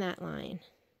right on that line.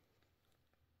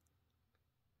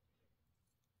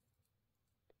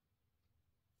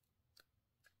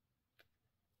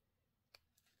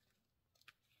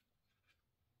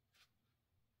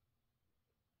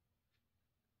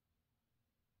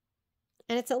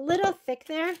 And it's a little thick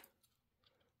there.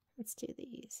 Let's do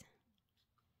these.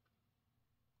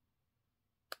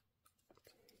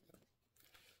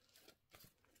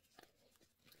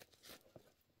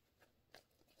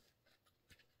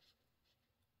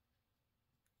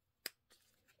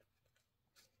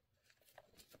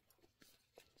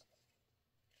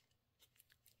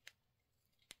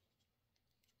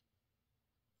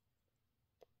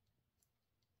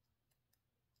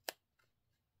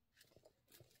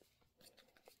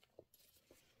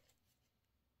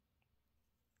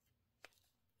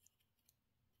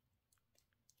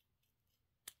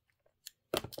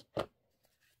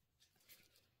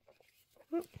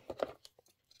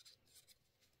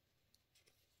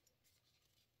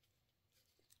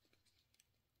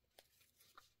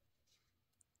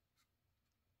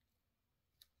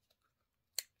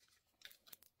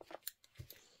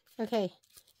 Okay,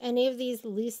 any of these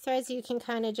loose threads you can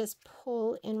kind of just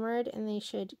pull inward and they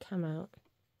should come out.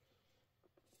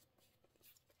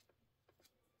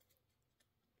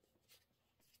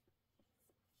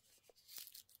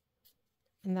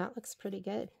 And that looks pretty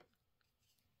good.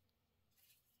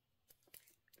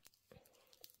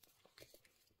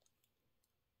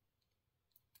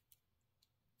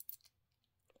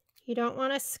 You don't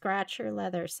want to scratch your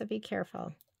leather, so be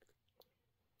careful.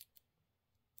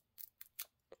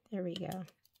 There we go.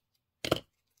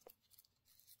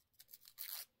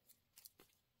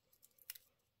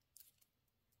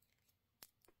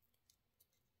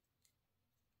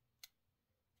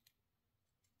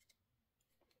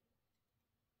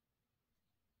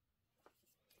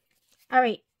 All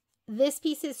right, this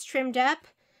piece is trimmed up.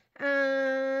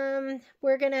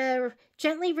 We're going to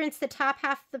gently rinse the top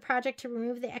half of the project to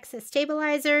remove the excess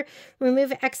stabilizer,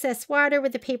 remove excess water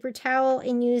with a paper towel,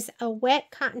 and use a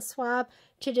wet cotton swab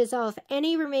to dissolve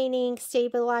any remaining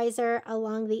stabilizer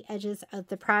along the edges of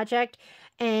the project.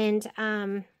 And,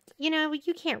 you know,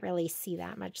 you can't really see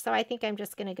that much, so I think I'm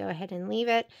just going to go ahead and leave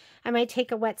it. I might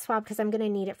take a wet swab because I'm going to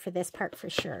need it for this part for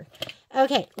sure.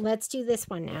 Okay, let's do this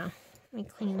one now. Let me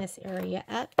clean this area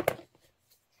up.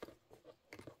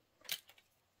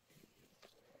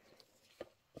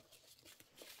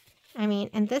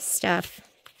 And this stuff,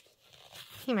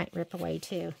 he might rip away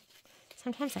too.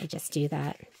 Sometimes I just do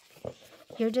that.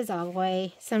 Yours dissolve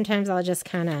away. Sometimes I'll just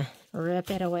kind of rip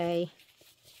it away.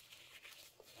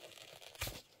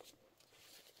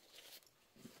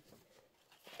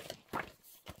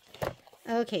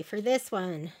 Okay, for this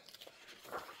one.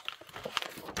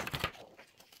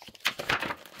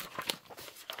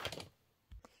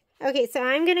 Okay, so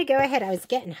I'm going to go ahead. I was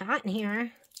getting hot in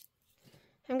here.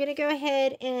 I'm going to go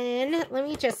ahead and let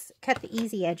me just cut the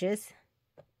easy edges.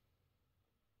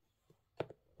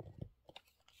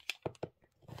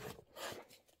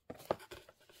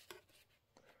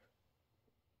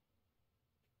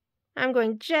 I'm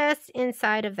going just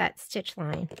inside of that stitch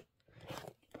line.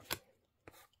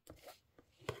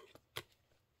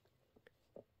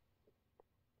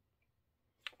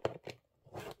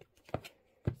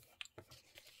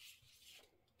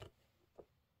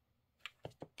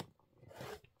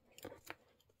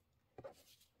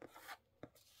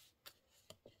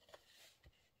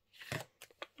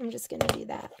 I'm just going to do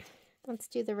that. Let's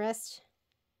do the rest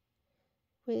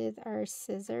with our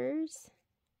scissors.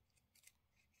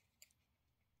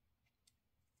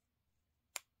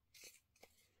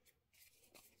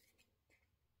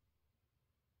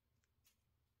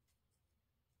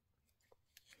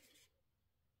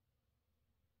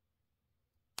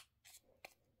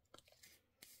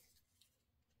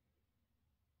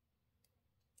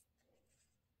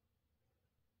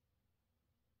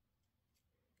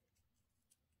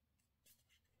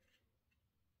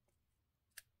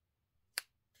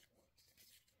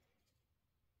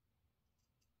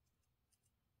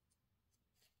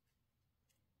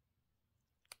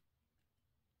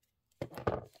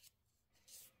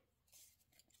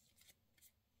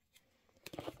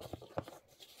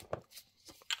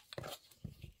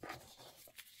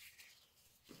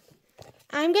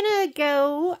 I'm going to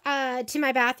go to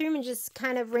my bathroom and just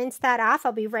kind of rinse that off.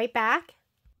 I'll be right back.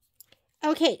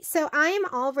 Okay, so I'm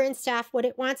all rinsed off. What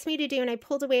it wants me to do, and I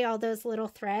pulled away all those little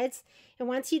threads, it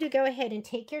wants you to go ahead and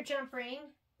take your jump ring.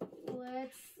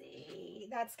 Let's see.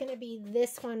 That's going to be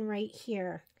this one right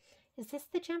here. Is this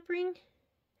the jump ring?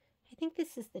 I think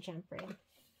this is the jump ring.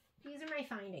 These are my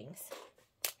findings.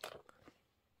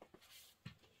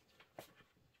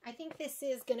 I think this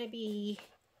is going to be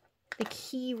the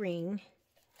key ring.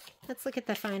 Let's look at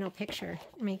the final picture.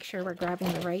 Make sure we're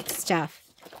grabbing the right stuff.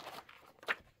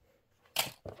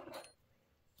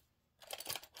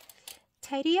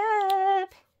 Tidy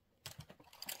up.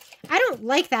 I don't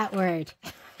like that word.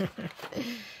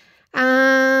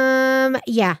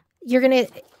 Yeah, you're going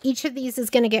to, each of these is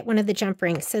going to get one of the jump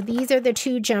rings. So these are the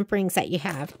 2 jump rings that you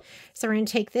have. So we're going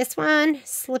to take this one,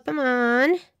 slip them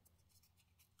on.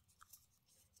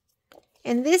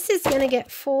 And this is going to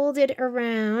get folded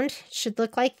around. It should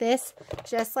look like this,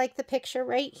 just like the picture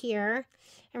right here.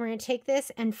 And we're going to take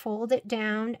this and fold it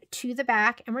down to the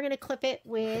back. And we're going to clip it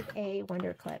with a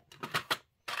Wonder Clip.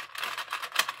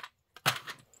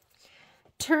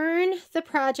 Turn the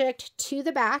project to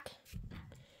the back.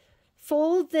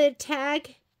 Fold the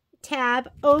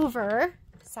tab over.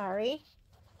 Sorry.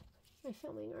 My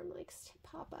filming arm likes to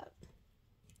pop up.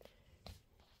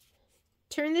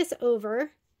 Turn this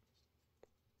over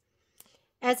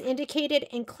as indicated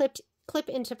and clip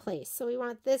into place. So we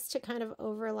want this to kind of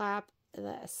overlap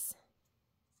this.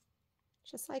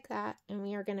 Just like that. And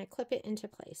we are going to clip it into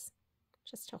place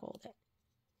just to hold it.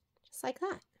 Just like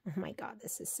that. Oh my God,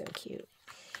 this is so cute.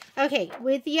 Okay,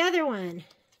 with the other one,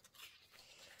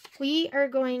 we are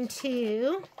going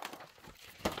to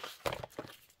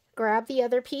grab the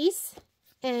other piece,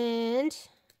 and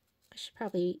I should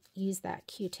probably use that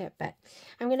Q-tip, but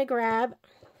I'm going to grab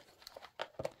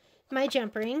my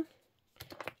jump ring,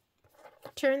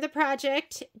 turn the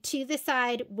project to the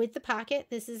side with the pocket.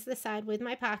 This is the side with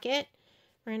my pocket.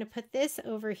 We're going to put this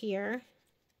over here.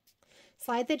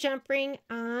 Slide the jump ring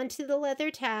onto the leather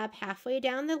tab halfway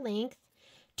down the length.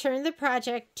 Turn the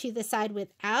project to the side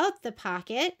without the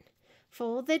pocket.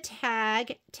 Fold the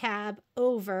tab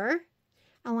over,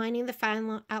 aligning the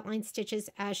final outline stitches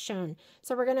as shown.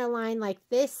 So we're going to align like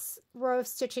this row of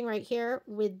stitching right here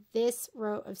with this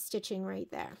row of stitching right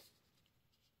there.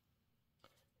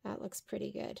 That looks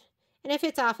pretty good. And if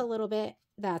it's off a little bit,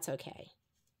 that's okay.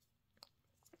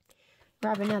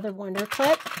 Grab another Wonder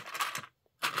Clip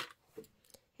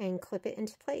and clip it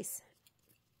into place.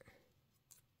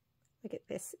 Look at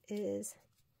this is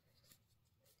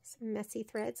some messy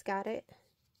threads. Got it.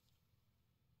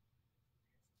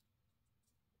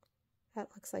 That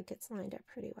looks like it's lined up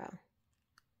pretty well.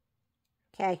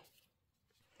 Okay.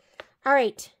 All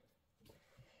right.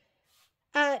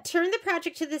 Turn the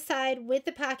project to the side with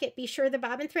the pocket. Be sure the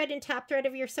bobbin thread and top thread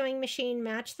of your sewing machine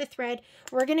match the thread.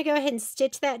 We're going to go ahead and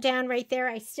stitch that down right there.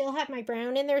 I still have my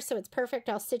brown in there, so it's perfect.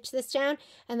 I'll stitch this down,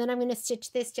 and then I'm going to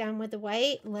stitch this down with the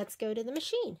white. Let's go to the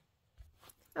machine.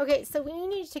 Okay, so we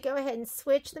need to go ahead and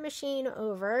switch the machine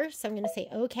over. So I'm going to say,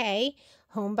 okay.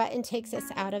 Home button takes us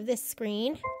out of this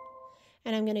screen,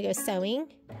 and I'm going to go sewing.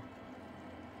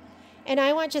 And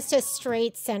I want just a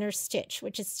straight center stitch,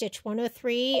 which is stitch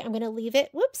 103. I'm going to leave it,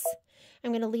 whoops, I'm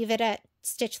going to leave it at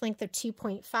stitch length of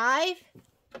 2.5.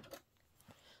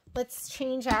 Let's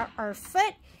change out our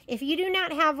foot. If you do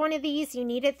not have one of these, you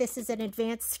need it. This is an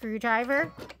advanced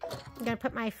screwdriver. I'm going to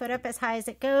put my foot up as high as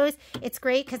it goes. It's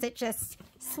great because it just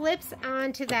slips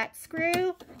onto that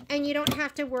screw, and you don't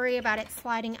have to worry about it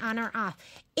sliding on or off.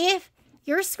 If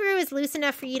your screw is loose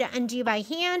enough for you to undo by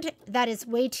hand, that is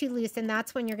way too loose, and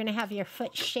that's when you're going to have your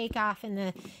foot shake off in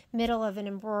the middle of an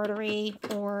embroidery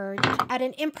or at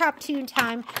an impromptu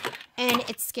time, and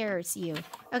it scares you.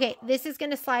 Okay, this is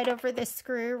going to slide over this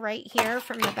screw right here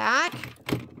from the back.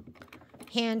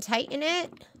 Hand tighten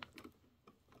it.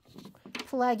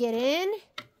 plug it in.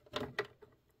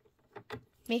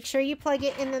 Make sure you plug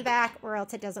it in the back or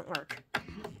else it doesn't work.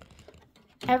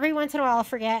 Every once in a while I'll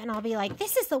forget and I'll be like,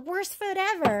 this is the worst foot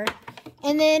ever.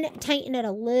 And then tighten it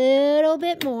a little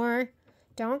bit more.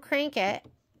 Don't crank it.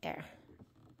 There.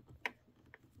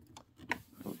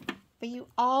 But you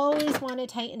always want to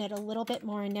tighten it a little bit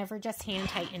more and never just hand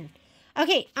tighten.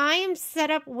 Okay, I am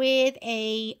set up with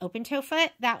a open toe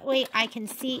foot. That way I can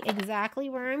see exactly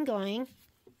where I'm going.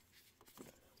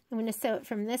 I'm going to sew it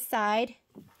from this side.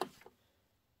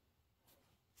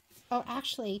 Oh,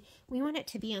 actually, we want it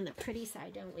to be on the pretty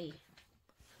side, don't we?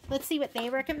 Let's see what they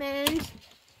recommend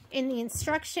in the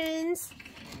instructions.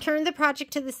 Turn the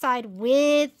project to the side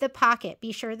with the pocket.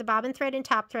 Be sure the bobbin thread and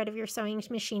top thread of your sewing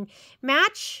machine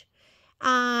match.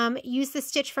 Use the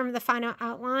stitch from the final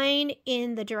outline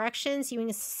in the directions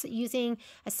using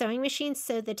a sewing machine.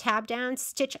 Sew the tab down,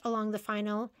 stitch along the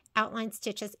final outline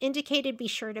stitch as indicated. Be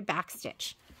sure to back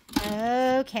stitch.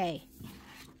 Okay.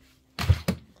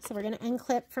 So we're going to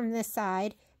unclip from this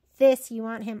side. This, you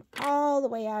want him all the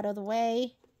way out of the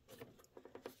way.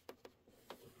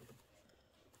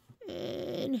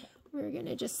 And we're going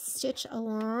to just stitch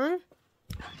along.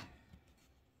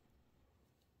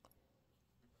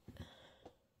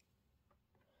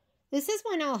 This is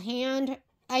when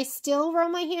I still roll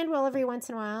my hand wheel every once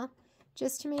in a while,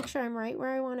 just to make sure I'm right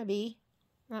where I want to be.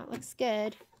 That looks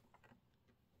good.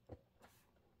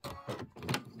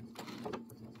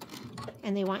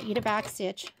 And they want you to back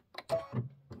stitch.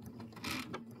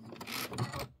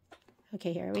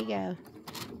 Okay, here we go.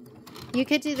 You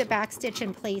could do the back stitch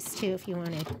in place too if you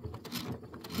wanted.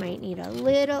 Might need a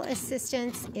little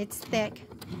assistance. It's thick.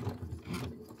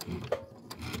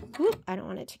 Oop, I don't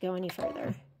want it to go any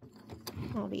further.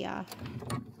 I'll be off.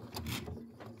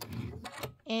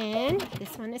 And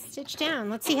this one is stitched down.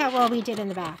 Let's see how well we did in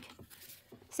the back.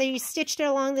 So you stitched it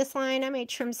along this line. I might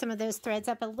trim some of those threads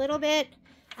up a little bit.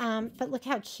 But look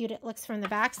how cute it looks from the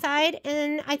back side.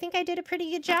 And I think I did a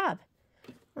pretty good job.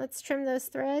 Let's trim those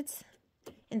threads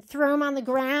and throw them on the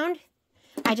ground.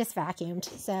 I just vacuumed,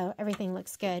 so everything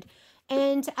looks good.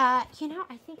 And, you know,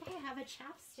 I think I have a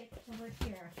chapstick over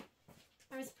here.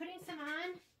 I was putting some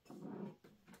on.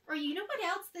 Or you know what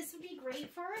else this would be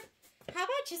great for? How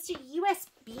about just a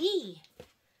USB?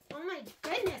 Oh my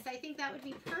goodness, I think that would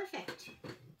be perfect.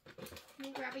 Let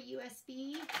me grab a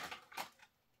USB.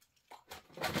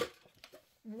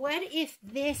 What if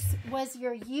this was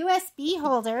your USB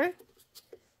holder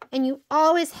and you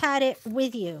always had it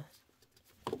with you?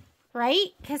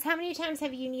 Right? Because how many times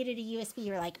have you needed a USB?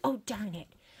 You're like, oh, darn it.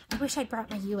 I wish I brought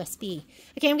my USB.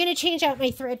 Okay, I'm going to change out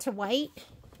my thread to white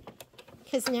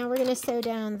because now we're going to sew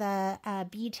down the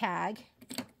B tag.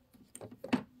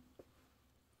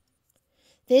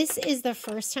 This is the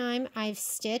first time I've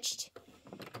stitched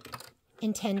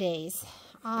in 10 days.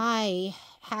 I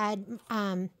had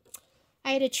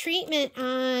a treatment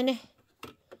on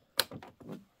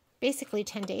basically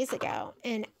 10 days ago,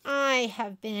 and I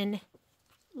have been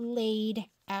laid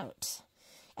out.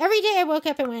 Every day I woke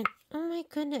up and went, oh my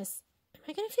goodness, am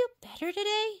I going to feel better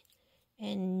today?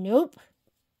 And nope.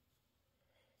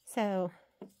 So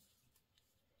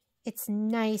it's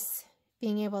nice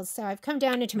being able to sew. I've come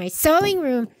down into my sewing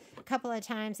room a couple of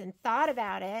times and thought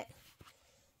about it,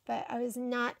 but I was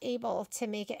not able to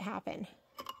make it happen.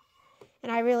 And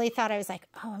I really thought I was like,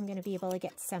 oh, I'm going to be able to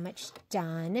get so much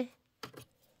done.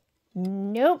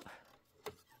 Nope.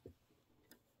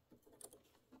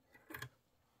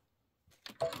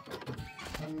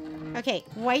 Okay,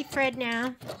 white thread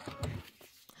now.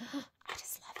 I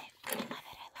just love it. I love it. I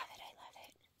love it. I love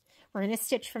it. We're going to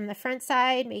stitch from the front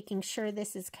side, making sure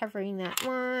this is covering that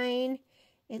line.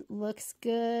 It looks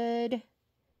good.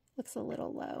 Looks a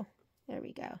little low. There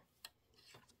we go.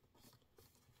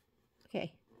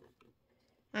 Okay.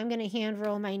 I'm going to hand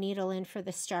roll my needle in for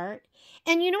the start.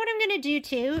 And you know what I'm going to do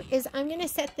too is I'm going to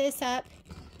set this up.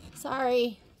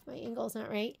 Sorry, my angle's not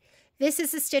right. This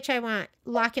is the stitch I want.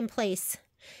 Lock in place.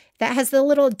 That has the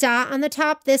little dot on the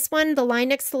top. This one, the line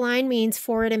next to the line, means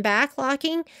forward and back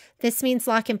locking. This means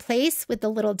lock in place with the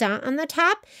little dot on the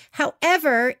top.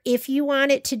 However, if you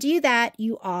want it to do that,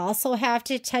 you also have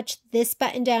to touch this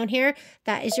button down here.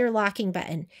 That is your locking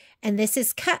button. And this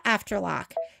is cut after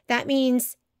lock. That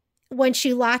means once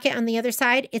you lock it on the other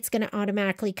side, it's going to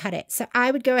automatically cut it. So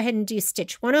I would go ahead and do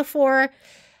stitch 104,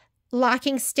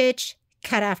 locking stitch,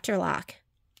 cut after lock.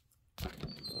 I'm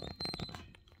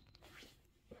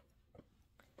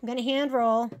going to hand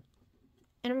roll,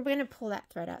 and I'm going to pull that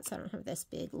thread out so I don't have this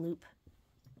big loop.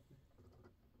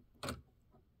 Oh,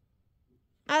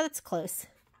 that's close,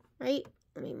 right?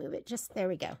 Let me move it just, there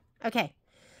we go. Okay,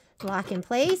 lock in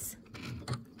place.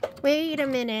 Wait a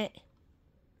minute.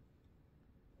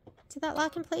 Did that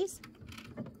lock in place?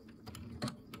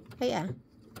 Oh, yeah.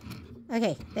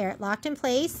 Okay, there, it locked in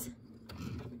place.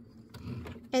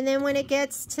 And then when it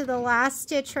gets to the last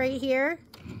stitch right here,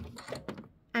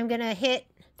 I'm going to hit,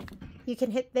 you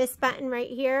can hit this button right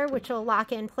here, which will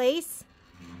lock in place.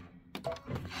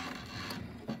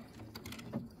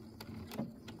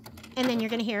 And then you're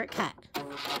going to hear it cut.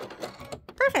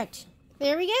 Perfect.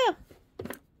 There we go.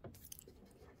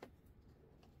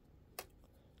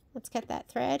 Let's cut that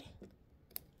thread.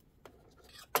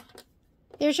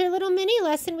 There's your little mini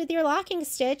lesson with your locking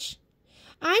stitch.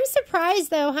 I'm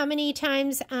surprised though how many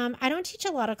times, I don't teach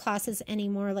a lot of classes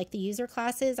anymore, like the user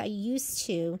classes. I used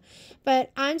to,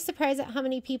 but I'm surprised at how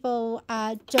many people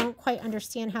don't quite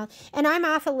understand how, and I'm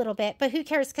off a little bit, but who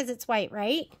cares because it's white,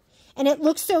 right? And it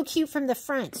looks so cute from the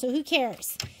front, so who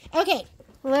cares? Okay,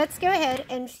 let's go ahead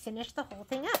and finish the whole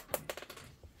thing up.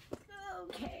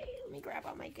 Okay, let me grab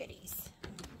all my goodies.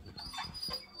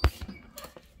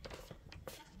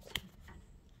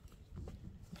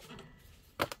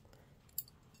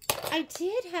 I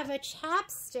did have a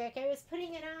chopstick. I was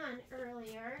putting it on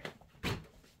earlier.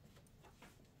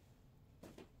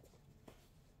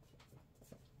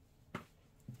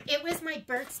 It was my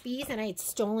Burt's Bees, and I had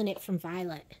stolen it from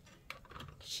Violet.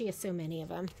 She has so many of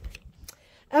them.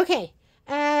 Okay.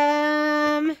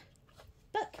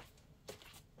 Book.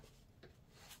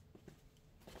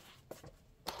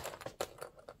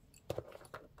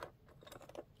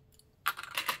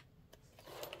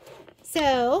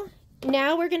 So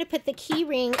now we're going to put the key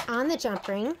ring on the jump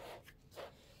ring.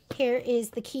 Here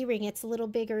is the key ring. It's a little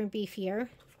bigger and beefier.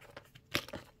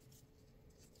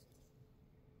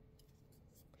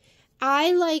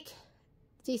 I like,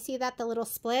 do you see that, the little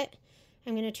split?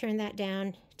 I'm going to turn that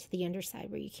down to the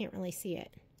underside where you can't really see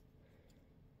it.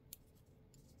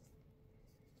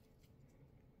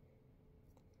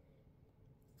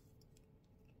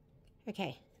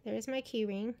 Okay, there's my key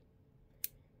ring.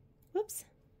 Whoops.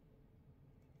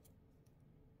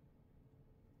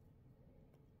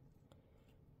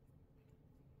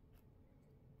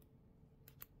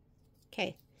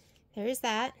 Okay, there's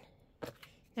that.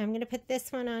 Now I'm going to put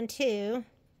this one on too.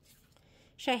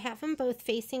 Should I have them both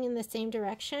facing in the same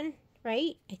direction?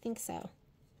 Right? I think so.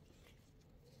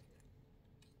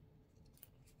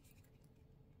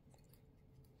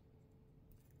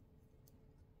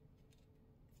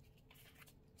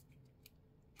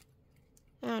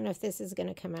 I don't know if this is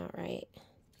going to come out right.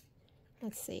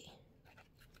 Let's see.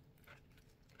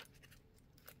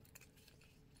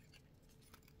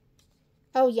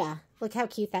 Oh yeah, look how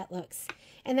cute that looks.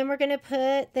 And then we're going to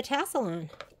put the tassel on.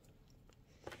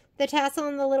 The tassel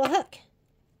and the little hook.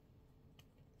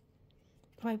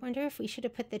 Oh, I wonder if we should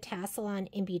have put the tassel on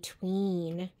in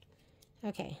between.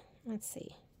 Okay, let's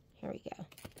see. Here we go.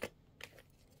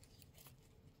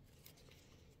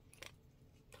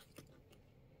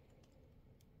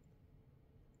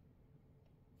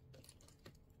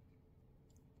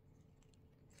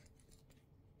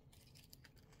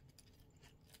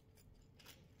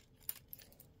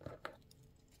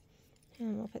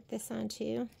 And we'll put this on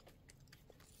too.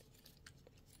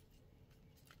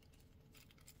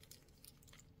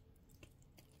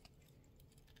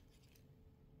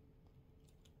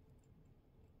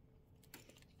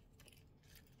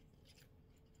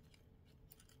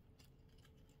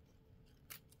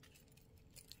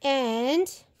 And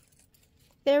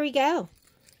there we go.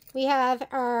 We have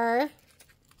our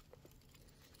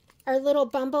little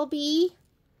bumblebee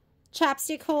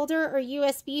chapstick holder or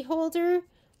USB holder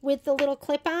with the little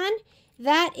clip on.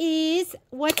 That is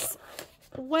What's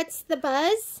the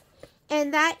Buzz,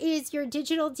 and that is your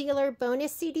digital dealer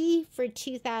bonus CD for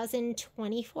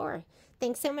 2024.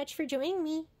 Thanks so much for joining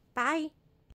me. Bye.